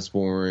 Norman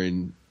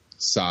Osborn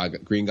saga,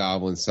 Green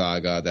Goblin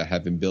saga that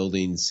have been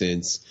building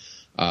since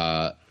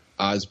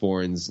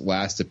Osborn's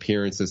last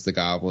appearance as the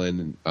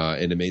Goblin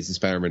in Amazing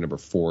Spider-Man number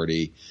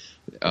 40.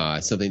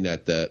 Something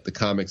that the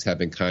comics have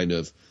been kind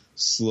of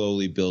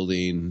slowly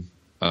building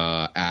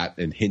at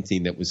and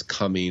hinting that was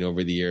coming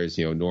over the years.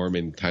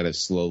 Norman kind of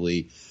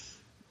slowly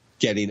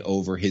getting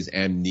over his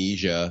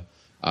amnesia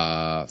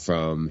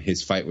from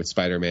his fight with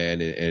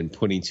Spider-Man and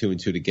putting 2 and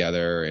 2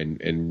 together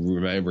and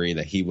remembering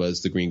that he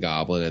was the Green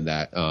Goblin and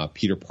that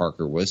Peter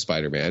Parker was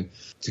Spider-Man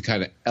to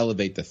kind of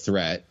elevate the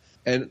threat.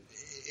 And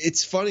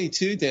it's funny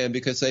too, Dan,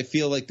 because I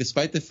feel like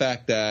despite the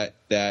fact that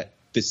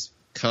this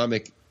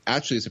comic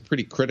actually is a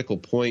pretty critical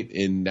point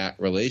in that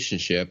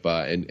relationship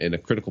and a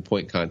critical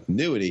point in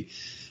continuity.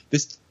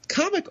 This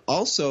comic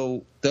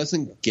also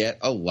doesn't get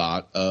a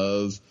lot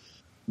of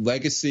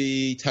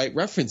legacy type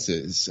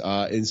references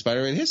in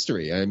Spider-Man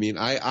history. I mean,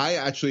 I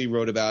actually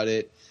wrote about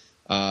it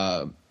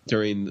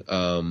during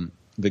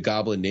the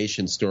Goblin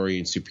Nation story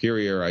in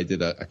Superior. I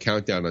did a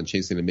countdown on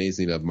Chasing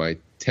Amazing of my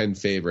 10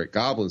 favorite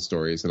Goblin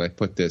stories, and I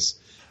put this,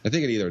 I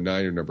think, at either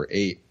 9 or number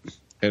 8.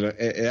 And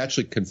it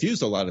actually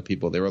confused a lot of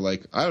people. They were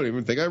like, I don't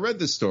even think I read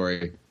this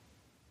story.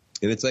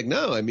 And it's like,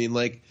 no, I mean,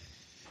 like,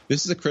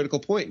 this is a critical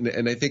point.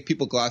 And I think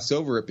people gloss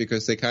over it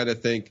because they kind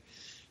of think,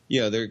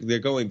 you know, they're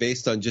going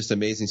based on just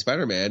Amazing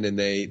Spider-Man, and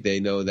they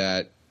know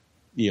that,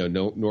 you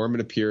know,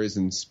 Norman appears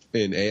in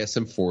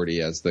ASM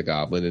 40 as the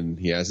Goblin, and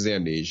he has his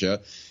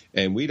amnesia.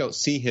 And we don't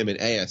see him in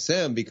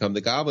ASM become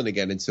the Goblin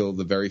again until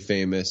the very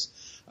famous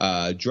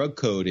drug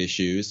code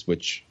issues,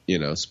 which, you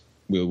know,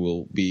 we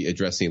will be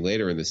addressing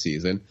later in the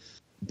season.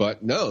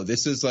 But no,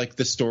 this is like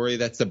the story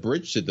that's the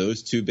bridge to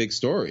those two big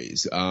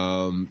stories.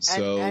 And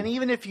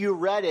even if you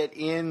read it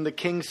in the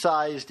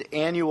king-sized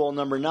annual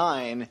number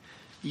 9,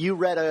 you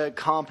read a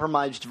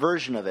compromised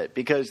version of it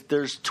because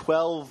there's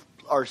 12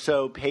 or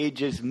so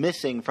pages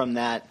missing from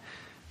that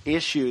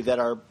issue that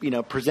are, you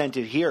know,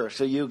 presented here.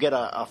 So you get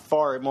a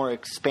far more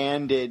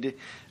expanded,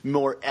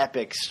 more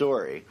epic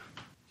story.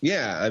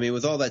 Yeah, I mean,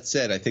 with all that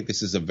said, I think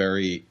this is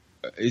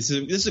this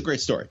is a great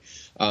story.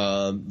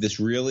 This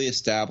really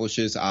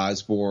establishes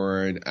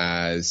Osborn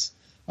as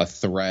a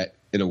threat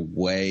in a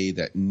way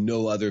that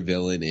no other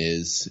villain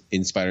is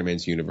in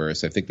Spider-Man's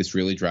universe. I think this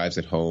really drives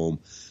it home.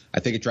 I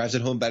think it drives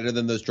it home better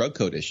than those drug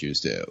code issues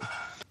do.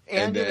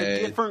 And in a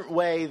different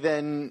way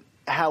than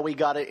how we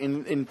got it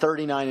in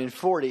 39 and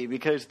 40,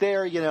 because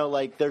there, you know,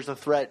 like, there's a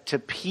threat to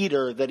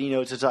Peter that he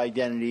knows his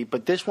identity.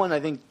 But this one, I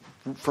think,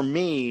 for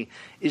me,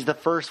 is the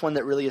first one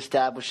that really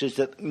establishes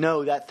that,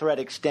 no, that threat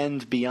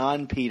extends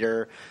beyond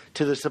Peter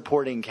to the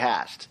supporting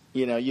cast.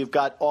 You know, you've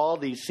got all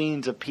these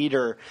scenes of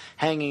Peter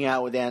hanging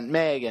out with Aunt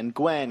Meg and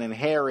Gwen and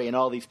Harry and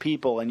all these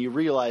people, and you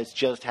realize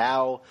just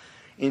how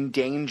in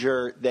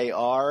danger they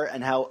are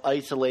and how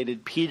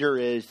isolated Peter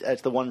is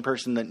as the one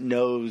person that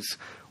knows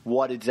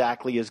what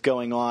exactly is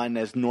going on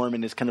as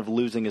Norman is kind of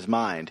losing his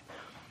mind.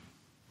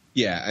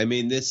 Yeah, I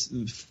mean, this,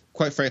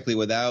 quite frankly,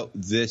 without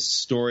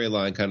this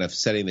storyline kind of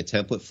setting the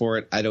template for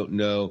it, I don't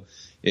know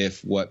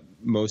if what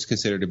most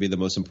consider to be the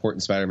most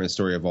important Spider-Man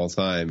story of all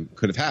time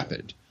could have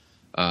happened.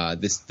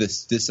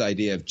 This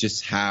idea of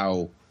just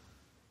how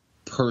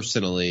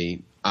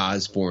personally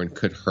Osborn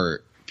could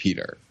hurt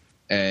Peter.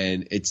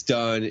 And it's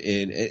done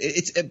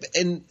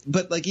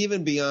but like,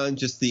 even beyond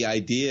just the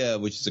idea,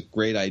 which is a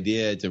great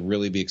idea to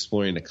really be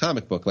exploring a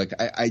comic book, like,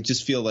 I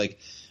just feel like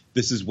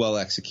this is well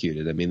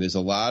executed. I mean, there's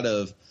a lot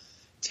of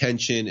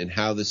tension in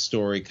how this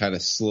story kind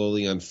of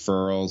slowly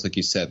unfurls, like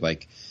you said,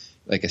 like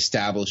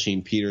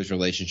establishing Peter's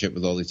relationship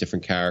with all these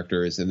different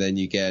characters. And then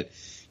you get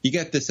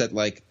this at,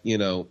 like, you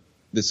know,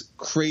 this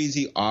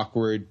crazy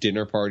awkward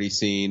dinner party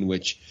scene,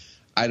 which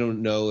I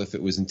don't know if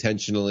it was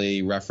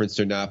intentionally referenced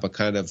or not, but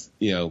kind of,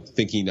 you know,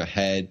 thinking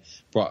ahead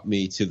brought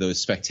me to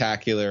those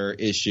spectacular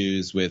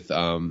issues with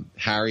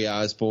Harry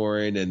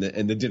Osborn and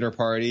the dinner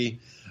party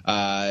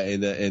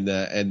and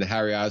the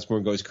Harry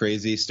Osborn Goes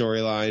Crazy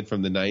storyline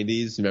from the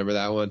 90s. Remember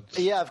that one?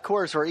 Yeah, of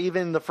course. Or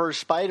even the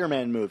first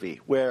Spider-Man movie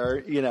where,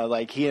 you know,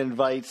 like, he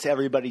invites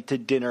everybody to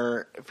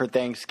dinner for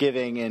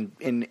Thanksgiving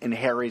in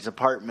Harry's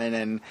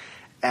apartment,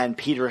 and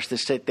Peter has to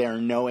sit there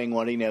knowing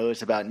what he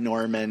knows about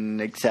Norman,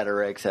 et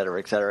cetera, et cetera,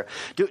 et cetera.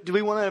 Do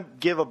we want to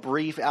give a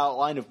brief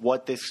outline of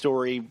what this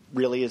story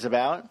really is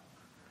about?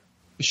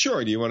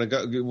 Sure. Do you want to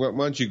go? Why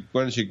don't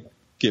you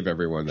give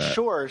everyone that?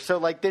 Sure. So,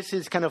 like, this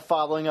is kind of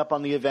following up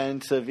on the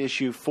events of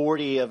issue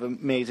 40 of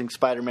Amazing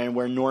Spider-Man,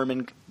 where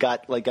Norman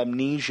got, like,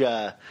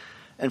 amnesia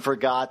and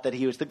forgot that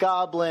he was the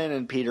Goblin,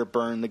 and Peter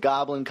burned the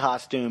Goblin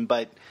costume,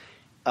 but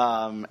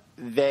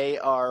they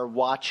are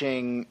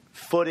watching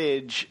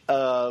footage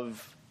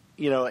of,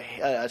 you know,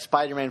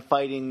 Spider-Man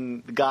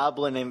fighting the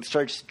Goblin, and it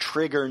starts to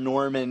trigger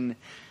Norman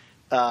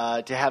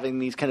to having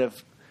these kind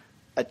of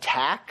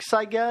attacks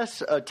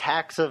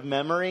of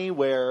memory,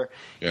 where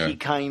he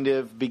kind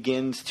of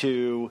begins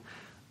to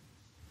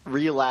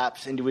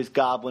relapse into his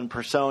Goblin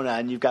persona,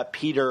 and you've got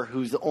Peter,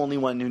 who's the only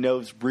one who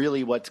knows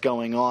really what's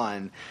going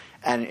on,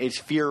 and is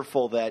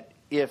fearful that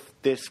if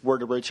this were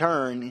to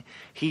return,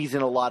 he's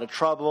in a lot of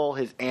trouble.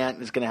 His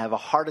aunt is going to have a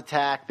heart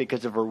attack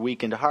because of her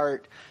weakened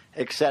heart,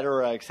 et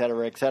cetera, et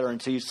cetera, et cetera.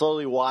 And so you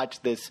slowly watch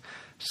this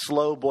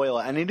slow boil.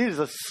 And it is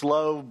a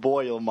slow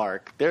boil,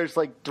 Mark. There's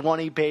like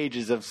 20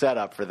 pages of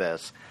setup for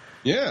this.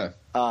 Yeah.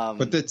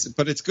 But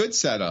it's good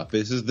setup.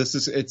 It's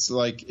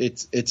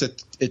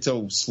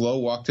a slow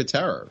walk to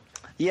terror.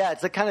 Yeah,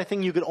 it's the kind of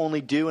thing you could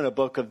only do in a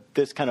book of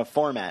this kind of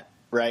format,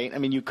 right? I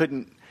mean, you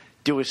couldn't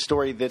do a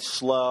story this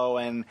slow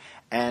and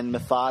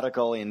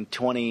methodical in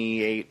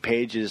 28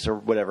 pages or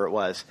whatever it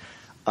was.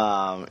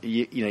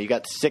 You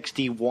got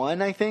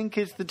 61, I think,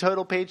 is the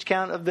total page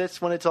count of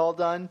this when it's all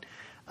done.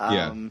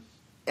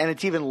 and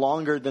it's even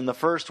longer than the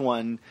first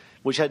one,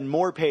 which had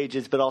more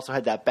pages but also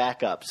had that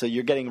backup. So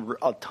you're getting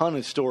a ton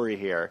of story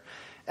here.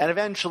 And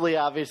eventually,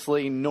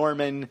 obviously,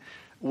 Norman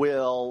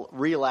will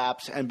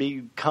relapse and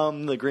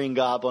become the Green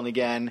Goblin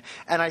again.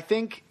 And I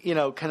think,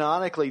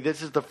 canonically,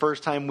 this is the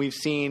first time we've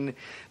seen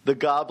the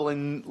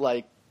Goblin,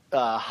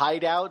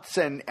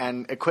 hideouts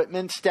and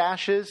equipment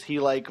stashes. He,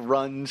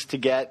 runs to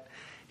get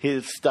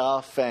his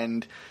stuff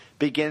and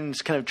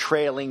begins kind of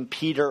trailing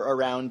Peter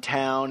around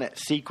town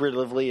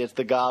secretively as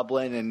the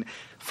Goblin and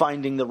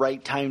finding the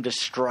right time to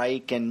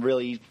strike and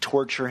really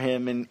torture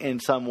him in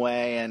some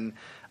way. And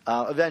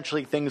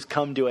eventually things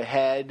come to a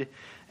head,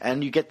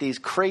 and you get these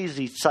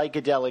crazy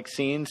psychedelic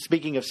scenes.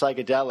 Speaking of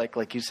psychedelic,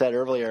 like you said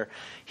earlier,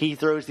 he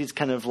throws these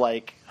kind of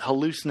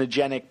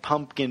hallucinogenic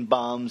pumpkin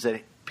bombs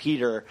at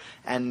Peter,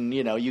 and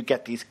you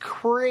get these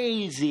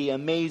crazy,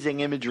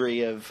 amazing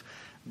imagery of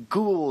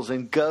ghouls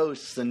and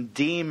ghosts and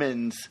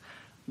demons,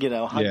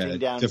 hunting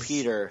down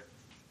Peter.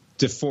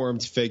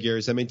 Deformed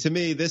figures. I mean, to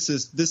me, this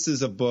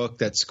is a book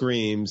that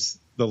screams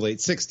the late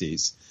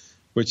 60s,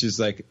 which is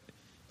like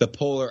the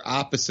polar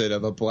opposite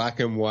of a black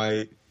and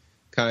white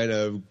kind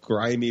of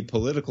grimy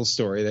political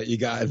story that you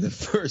got in the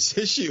first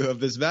issue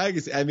of this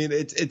magazine. I mean,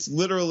 it's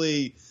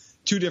literally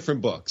two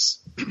different books.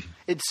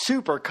 It's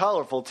super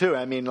colorful, too.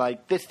 I mean,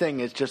 this thing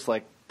is just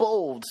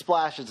bold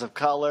splashes of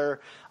color.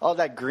 All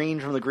that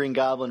green from the Green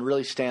Goblin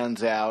really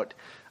stands out.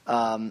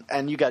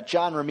 And you got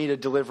John Romita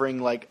delivering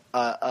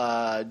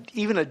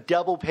even a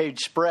double-page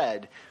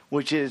spread,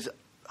 which is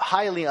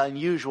highly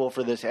unusual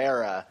for this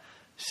era.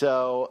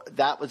 So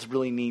that was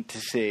really neat to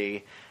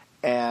see.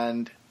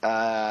 And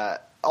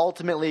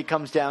ultimately it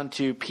comes down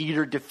to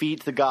Peter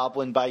defeats the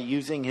Goblin by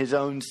using his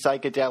own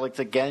psychedelics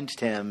against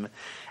him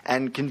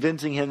and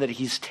convincing him that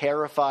he's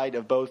terrified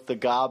of both the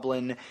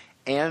Goblin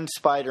and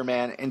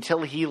Spider-Man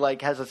until he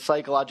has a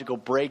psychological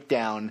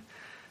breakdown.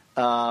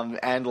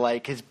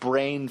 And his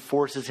brain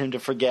forces him to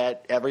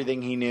forget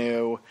everything he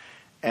knew.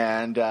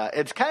 And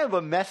it's kind of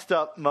a messed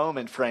up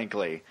moment,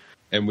 frankly.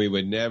 And we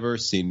would never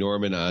see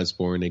Norman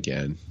Osborn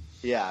again.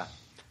 Yeah.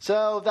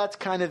 So that's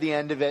kind of the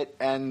end of it.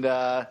 And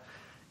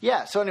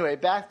so anyway,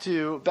 back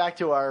to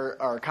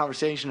our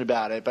conversation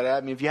about it. But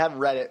I mean, if you haven't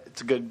read it,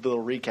 it's a good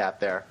little recap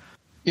there.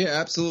 Yeah,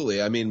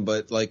 absolutely. I mean,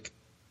 but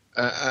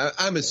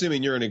I'm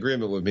assuming you're in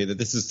agreement with me that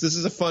this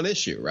is a fun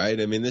issue, right?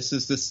 I mean,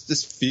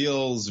 this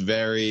feels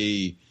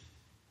very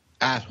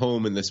at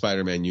home in the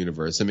Spider-Man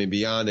universe. I mean,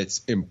 beyond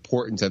its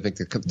importance, I think,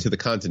 to the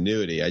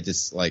continuity,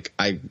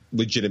 I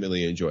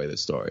legitimately enjoy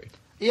this story.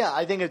 Yeah,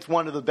 I think it's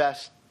one of the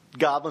best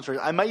Goblin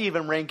stories. I might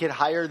even rank it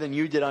higher than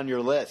you did on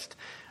your list,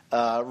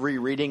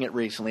 rereading it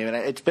recently. I mean,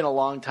 it's been a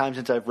long time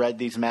since I've read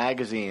these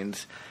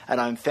magazines,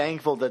 and I'm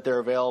thankful that they're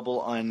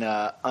available on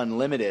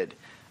Unlimited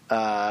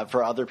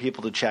for other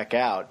people to check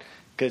out.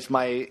 Because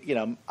I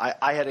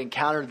had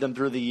encountered them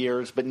through the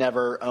years but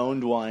never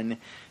owned one.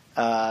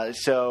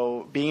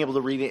 So being able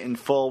to read it in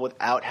full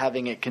without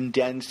having it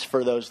condensed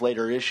for those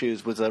later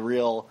issues was a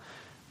real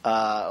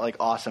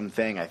awesome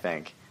thing, I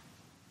think.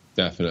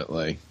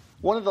 Definitely.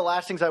 One of the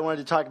last things I wanted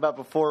to talk about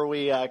before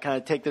we kind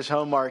of take this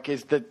home, Mark,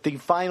 is that the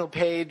final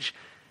page.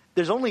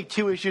 There's only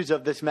 2 issues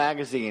of this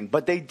magazine,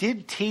 but they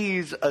did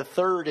tease a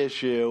third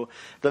issue,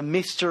 The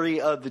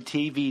Mystery of the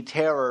TV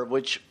Terror,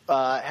 which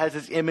has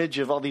this image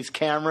of all these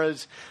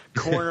cameras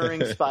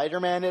cornering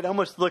Spider-Man. It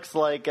almost looks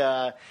like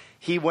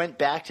he went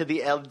back to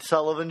the Ed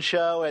Sullivan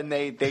Show and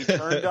they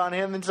turned on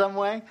him in some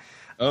way.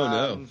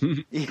 Oh, no.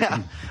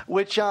 Yeah,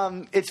 which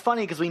it's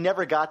funny because we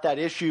never got that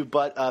issue,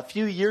 but a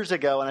few years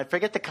ago, and I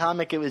forget the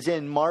comic it was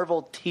in,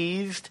 Marvel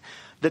teased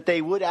that they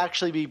would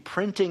actually be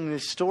printing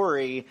this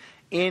story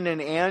in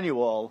an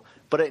annual,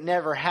 but it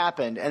never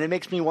happened. And it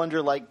makes me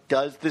wonder,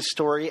 does this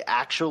story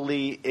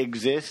actually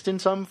exist in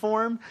some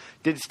form?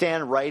 Did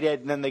Stan write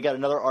it and then they got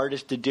another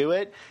artist to do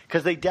it?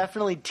 Because they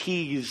definitely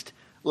teased,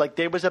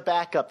 there was a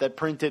backup that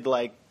printed,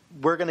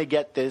 we're going to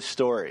get this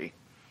story.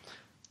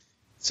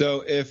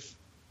 So if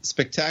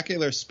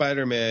Spectacular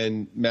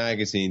Spider-Man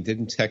magazine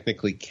didn't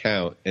technically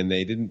count and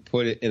they didn't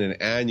put it in an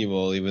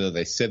annual, even though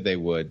they said they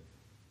would,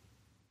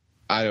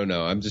 I don't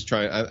know. I'm just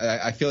trying.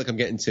 I feel like I'm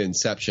getting to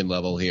Inception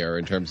level here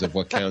in terms of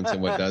what counts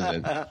and what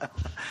doesn't.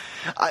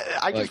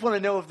 I just want to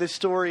know if this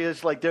story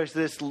is there's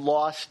this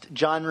lost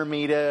John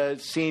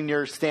Romita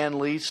Sr. Stan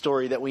Lee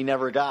story that we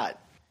never got.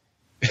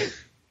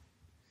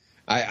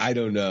 I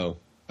don't know.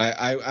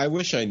 I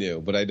wish I knew,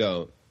 but I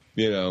don't.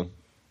 We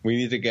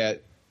need to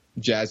get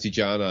Jazzy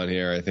John on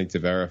here, I think, to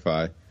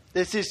verify.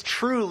 This is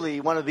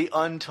truly one of the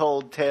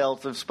untold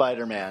tales of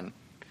Spider-Man.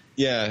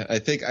 Yeah, I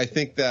think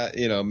that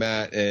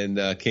Matt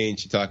and Kane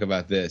should talk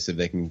about this if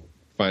they can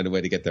find a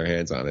way to get their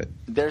hands on it.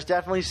 There's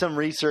definitely some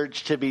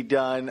research to be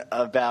done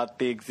about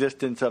the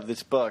existence of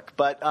this book,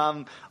 but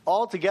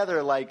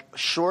altogether,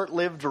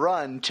 short-lived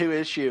run, 2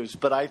 issues,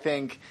 but I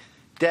think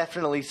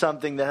definitely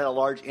something that had a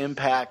large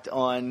impact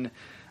on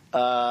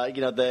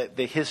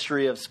the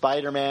history of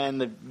Spider-Man,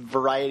 the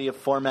variety of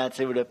formats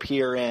it would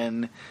appear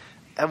in.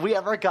 Have we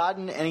ever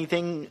gotten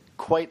anything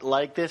quite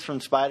like this from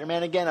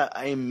Spider-Man again?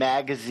 A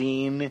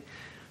magazine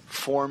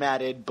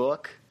formatted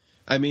book?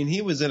 I mean,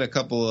 he was in a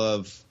couple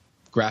of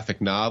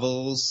graphic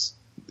novels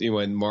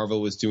when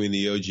Marvel was doing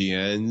the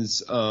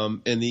OGNs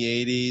in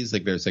the 80s.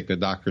 Like there's like the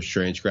Doctor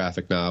Strange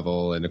graphic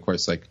novel, and of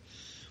course like,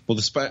 well,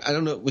 I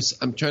don't know.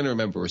 I'm trying to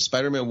remember. Was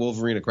Spider-Man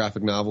Wolverine a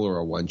graphic novel or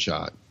a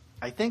one-shot?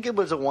 I think it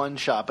was a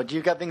one-shot, but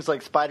you've got things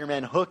like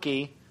Spider-Man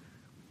Hooky.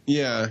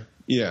 Yeah.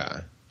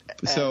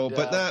 So,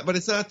 but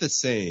it's not the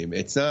same.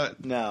 It's not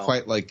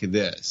quite like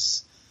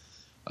this.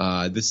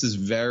 This is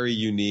very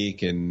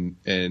unique,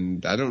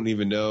 and I don't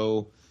even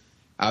know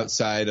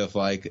outside of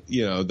like,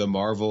 the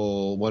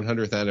Marvel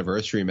 100th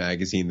anniversary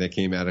magazine that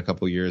came out a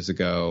couple years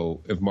ago,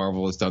 if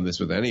Marvel has done this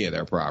with any of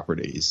their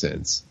properties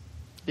since.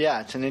 Yeah,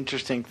 it's an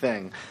interesting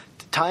thing.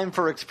 Time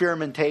for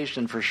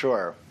experimentation for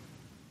sure.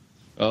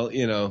 Well,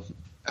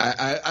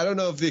 I don't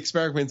know if the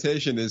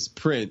experimentation is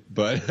print,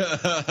 but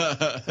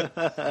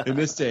in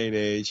this day and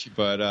age,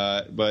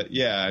 but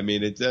yeah, I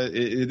mean, it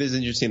is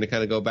interesting to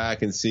kind of go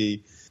back and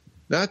see,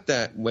 not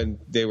that when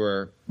they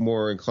were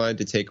more inclined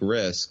to take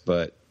risks,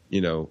 but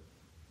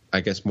I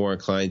guess more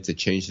inclined to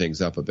change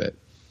things up a bit.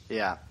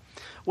 Yeah.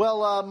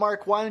 Well,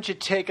 Mark, why don't you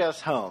take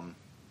us home?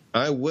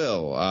 I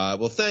will.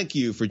 Well, thank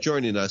you for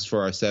joining us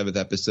for our 7th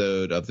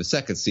episode of the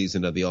 2nd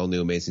season of the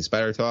all-new Amazing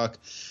Spider Talk.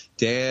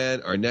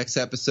 Dan, our next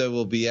episode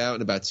will be out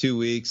in about 2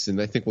 weeks,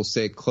 and I think we'll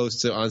stay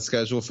close to on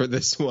schedule for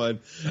this one.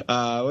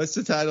 What's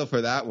the title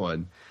for that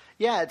one?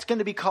 Yeah, it's going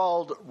to be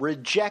called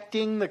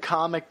Rejecting the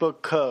Comic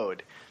Book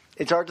Code.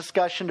 It's our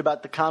discussion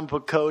about the comic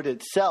book code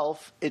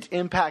itself, its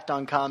impact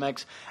on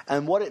comics,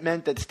 and what it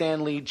meant that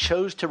Stan Lee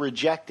chose to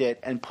reject it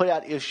and put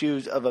out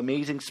issues of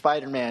Amazing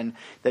Spider-Man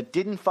that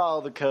didn't follow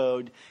the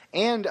code,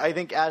 and I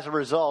think as a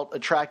result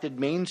attracted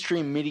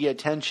mainstream media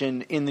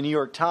attention in the New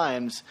York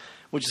Times,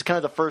 which is kind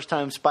of the first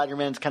time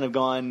Spider-Man's kind of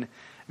gone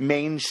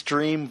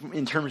mainstream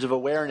in terms of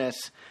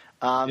awareness.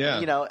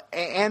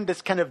 And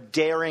this kind of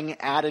daring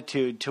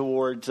attitude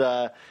towards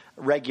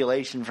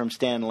regulation from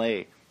Stan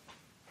Lee.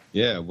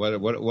 Yeah, what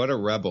a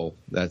rebel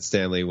that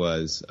Stan Lee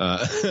was.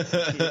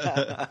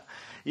 Yeah,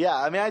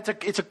 I mean,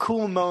 it's a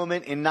cool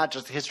moment in not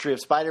just the history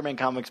of Spider-Man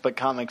comics, but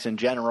comics in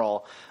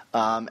general.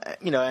 And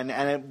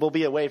it will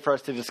be a way for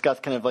us to discuss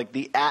kind of like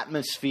the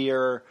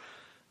atmosphere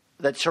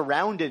that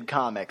surrounded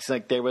comics.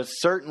 Like there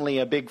was certainly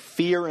a big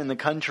fear in the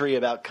country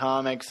about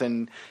comics,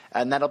 and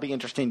that'll be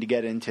interesting to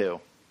get into.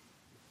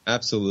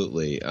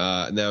 Absolutely.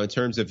 Now, in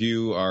terms of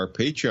you, our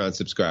Patreon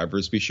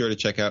subscribers, be sure to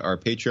check out our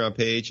Patreon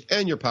page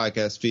and your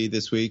podcast feed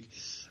this week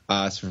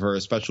for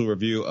a special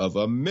review of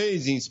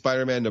Amazing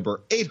Spider-Man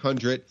number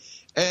 800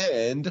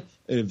 and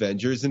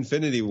Avengers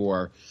Infinity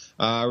War.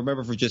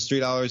 Remember, for just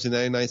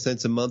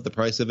 $3.99 a month, the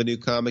price of a new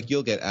comic,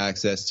 you'll get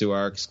access to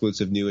our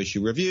exclusive new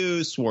issue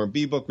reviews, Swarm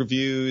B-Book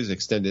reviews,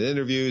 extended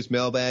interviews,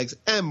 mailbags,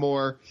 and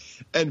more.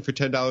 And for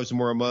 $10 or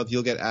more a month,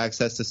 you'll get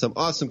access to some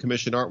awesome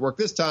commissioned artwork,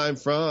 this time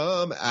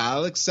from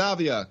Alex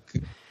Saviuk.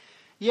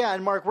 Yeah,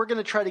 and Mark, we're going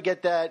to try to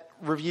get that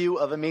review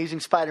of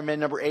Amazing Spider-Man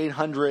number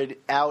 800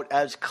 out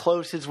as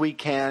close as we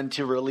can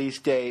to release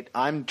date.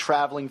 I'm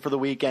traveling for the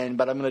weekend,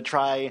 but I'm going to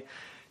try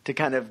to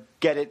kind of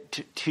get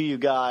it to you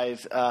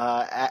guys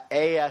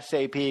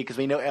ASAP, because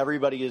we know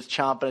everybody is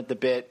chomping at the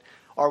bit,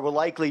 or will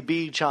likely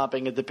be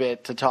chomping at the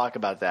bit to talk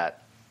about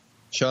that.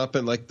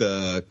 Chomping like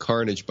the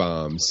Carnage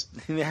bombs.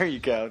 There you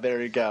go.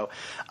 In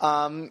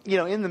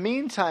the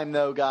meantime,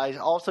 though, guys,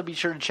 also be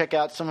sure to check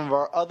out some of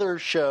our other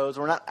shows.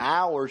 Well, not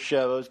our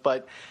shows,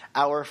 but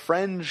our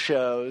friend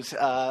shows.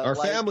 Our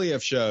family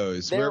of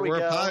shows. We're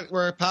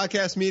a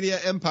podcast media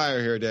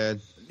empire here,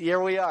 Dan. Here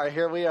we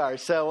are.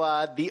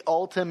 So The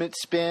Ultimate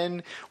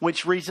Spin,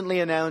 which recently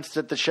announced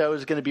that the show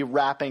is going to be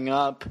wrapping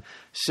up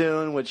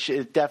soon, which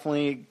it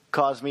definitely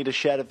caused me to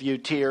shed a few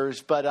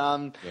tears. But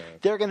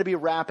they're going to be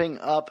wrapping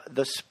up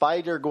the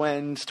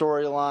Spider-Gwen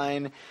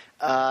storyline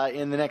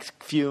in the next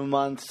few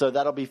months. So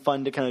that'll be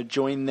fun to kind of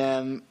join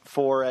them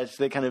for as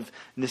they kind of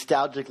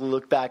nostalgically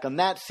look back on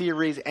that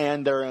series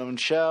and their own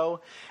show.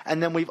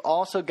 And then we've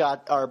also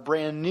got our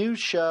brand new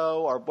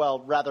show, or well,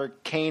 rather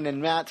Kane and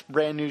Matt's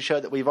brand new show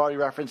that we've already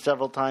referenced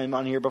several times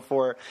on here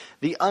before,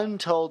 The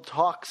Untold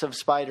Talks of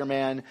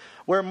Spider-Man,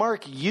 where,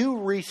 Mark, you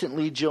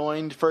recently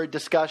joined for a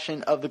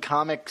discussion of the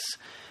comics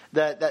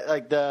that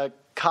like the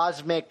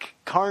Cosmic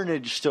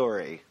Carnage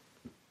story.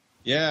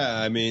 Yeah,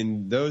 I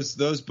mean, those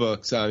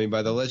books,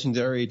 by the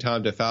legendary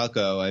Tom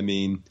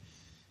DeFalco,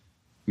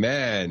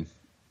 man,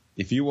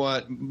 if you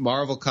want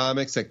Marvel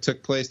comics that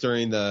took place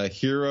during the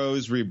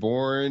Heroes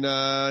Reborn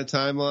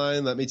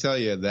timeline, let me tell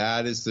you,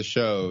 that is the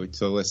show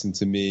to listen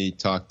to me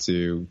talk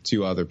to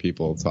two other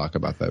people talk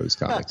about those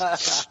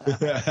comics.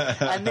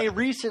 And they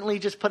recently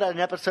just put out an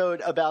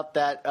episode about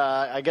that,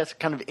 I guess,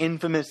 kind of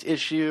infamous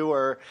issue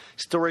or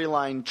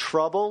storyline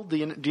Trouble. Do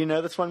you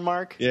know this one,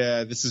 Mark?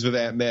 Yeah, this is with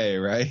Aunt May,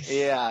 right?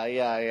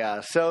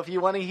 Yeah. So if you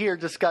want to hear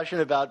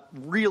discussion about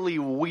really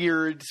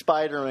weird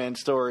Spider-Man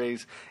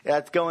stories,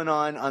 that's going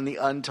on the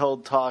Untold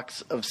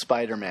Talks of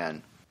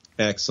Spider-Man.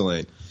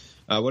 Excellent.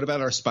 What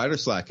about our Spider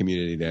Slack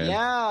community, Dan?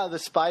 Yeah, the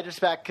Spider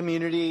Slack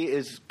community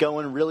is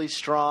going really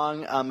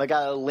strong. I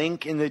got a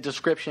link in the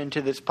description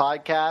to this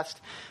podcast,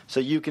 so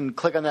you can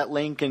click on that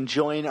link and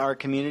join our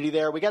community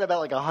there. We got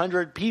about like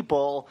 100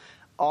 people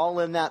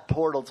all in that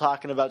portal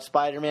talking about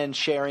Spider-Man,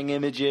 sharing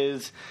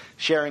images,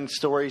 sharing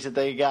stories that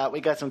they got. We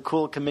got some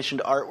cool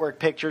commissioned artwork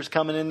pictures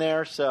coming in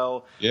there,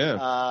 so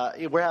yeah,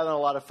 we're having a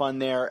lot of fun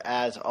there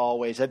as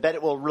always. I bet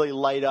it will really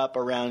light up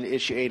around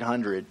issue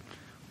 800.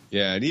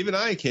 Yeah, and even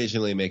I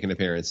occasionally make an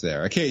appearance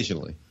there.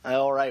 Occasionally.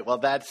 All right. Well,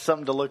 that's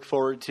something to look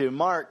forward to.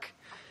 Mark.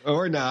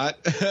 Or not.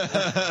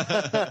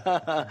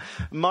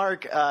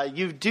 Mark,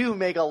 you do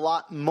make a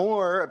lot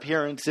more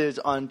appearances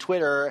on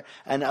Twitter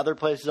and other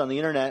places on the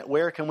Internet.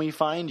 Where can we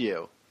find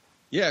you?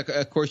 Yeah,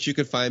 of course, you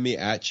can find me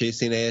at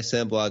Chasing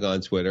ASM blog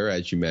on Twitter,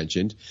 as you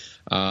mentioned.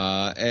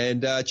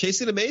 And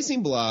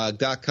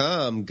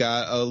ChasingAmazingBlog.com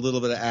got a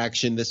little bit of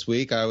action this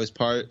week. I was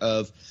part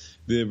of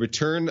the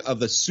return of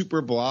the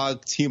Super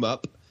Blog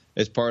Team-Up.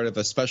 As part of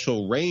a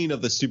special Reign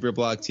of the Super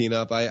Blog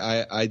Team-Up,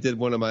 I did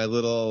one of my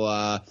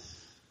little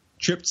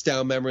trips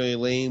down memory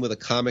lane with a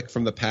comic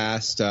from the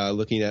past,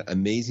 looking at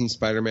Amazing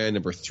Spider-Man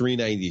number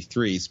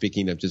 393,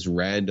 speaking of just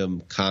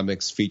random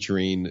comics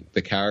featuring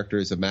the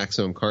characters of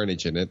Maximum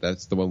Carnage in it.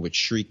 That's the one with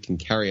Shriek and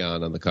Carry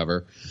On the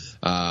cover,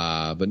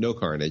 but no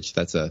Carnage.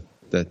 That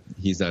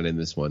he's not in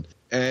this one.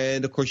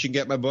 And, of course, you can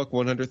get my book,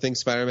 100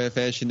 Things Spider-Man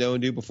Fans Should Know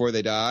and Do Before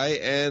They Die.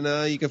 And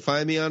you can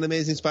find me on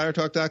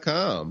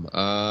AmazingSpiderTalk.com.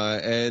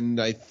 And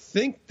I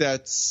think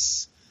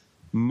that's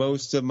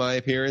most of my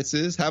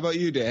appearances. How about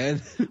you,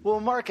 Dan? Well,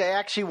 Mark, I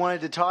actually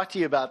wanted to talk to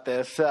you about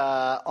this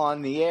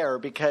on the air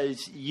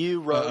because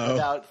you wrote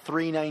about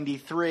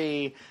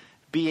 393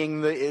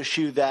 being the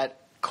issue that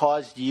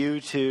caused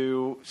you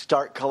to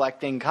start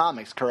collecting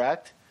comics,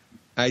 correct?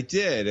 I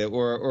did,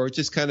 or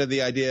just kind of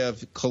the idea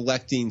of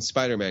collecting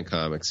Spider-Man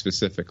comics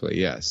specifically,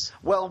 yes.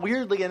 Well,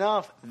 weirdly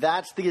enough,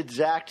 that's the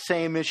exact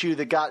same issue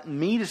that got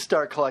me to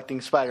start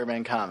collecting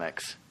Spider-Man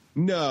comics.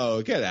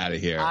 No, get out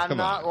of here. I'm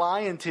not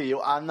lying to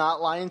you. I'm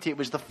not lying to you. It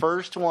was the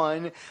first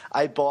one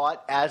I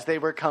bought as they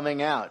were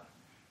coming out.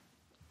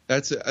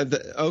 That's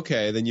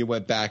okay. Then you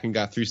went back and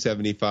got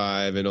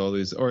 375 and all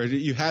these, or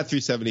you had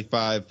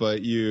 375,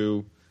 but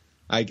you...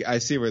 I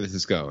see where this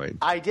is going.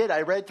 I did.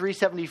 I read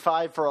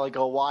 375 for like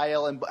a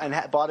while and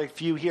bought a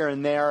few here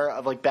and there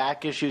of like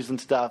back issues and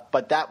stuff.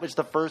 But that was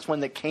the first one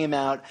that came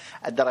out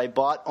that I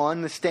bought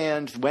on the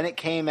stand when it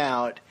came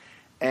out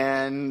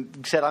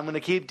and said, I'm going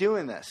to keep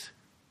doing this.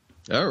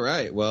 All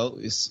right. Well,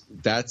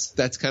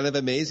 that's kind of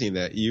amazing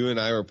that you and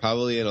I were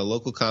probably in a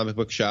local comic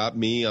book shop,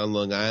 me on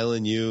Long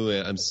Island, you,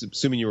 I'm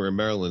assuming you were in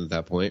Maryland at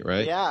that point,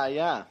 right?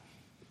 Yeah.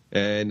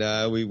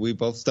 And we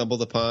both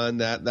stumbled upon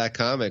that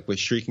comic with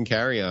Shriek and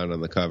Carry On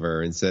the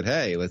cover and said,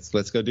 hey,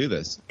 let's go do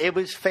this. It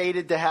was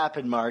fated to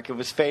happen, Mark. It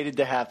was fated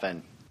to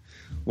happen.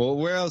 Well,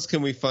 where else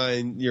can we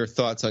find your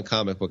thoughts on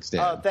comic books,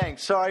 Dan? Oh,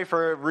 thanks. Sorry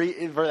for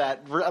that.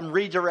 I'm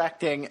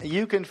redirecting.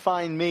 You can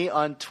find me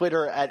on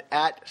Twitter at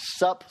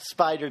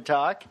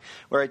SupSpiderTalk,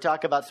 where I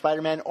talk about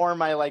Spider-Man, or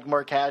my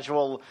more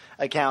casual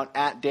account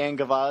at Dan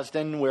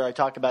Gvozden, where I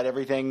talk about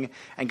everything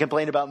and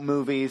complain about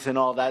movies and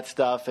all that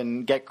stuff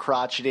and get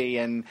crotchety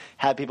and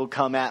have people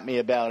come at me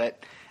about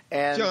it.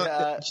 And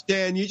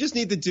Dan, you just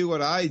need to do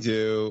what I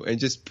do and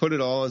just put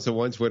it all into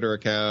one Twitter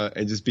account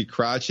and just be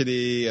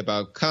crotchety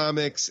about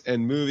comics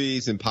and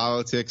movies and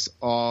politics,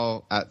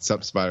 all at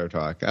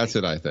SupSpiderTalk. That's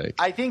what I think.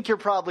 I think you're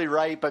probably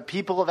right, but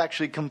people have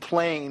actually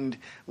complained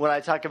when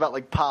I talk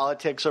about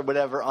politics or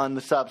whatever on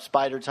the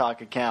SupSpiderTalk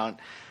account.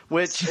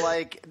 Which,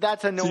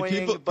 that's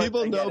annoying. See,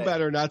 people know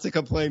better not to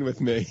complain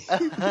with me.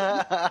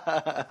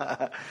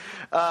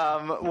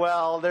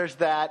 Well, there's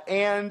that.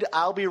 And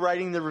I'll be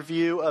writing the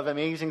review of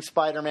Amazing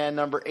Spider-Man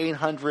number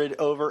 800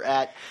 over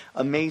at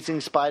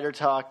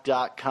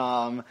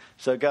AmazingSpiderTalk.com.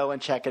 So go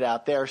and check it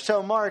out there.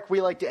 So, Mark,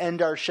 we like to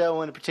end our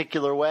show in a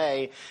particular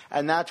way,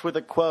 and that's with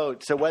a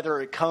quote. So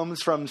whether it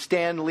comes from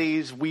Stan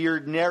Lee's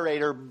weird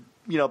narrator,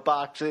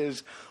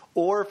 boxes,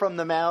 or from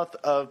the mouth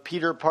of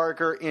Peter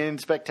Parker in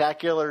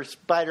Spectacular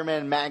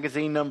Spider-Man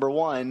Magazine number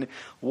 1,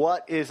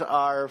 what is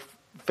our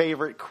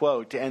favorite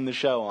quote to end the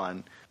show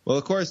on? Well,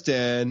 of course,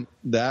 Dan,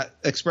 that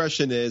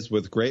expression is,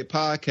 with great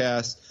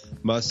podcasts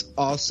must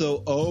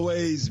also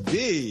always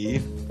be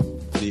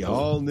the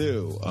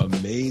all-new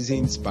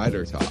Amazing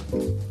Spider Talk.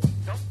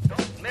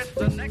 Don't miss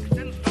the next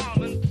installment.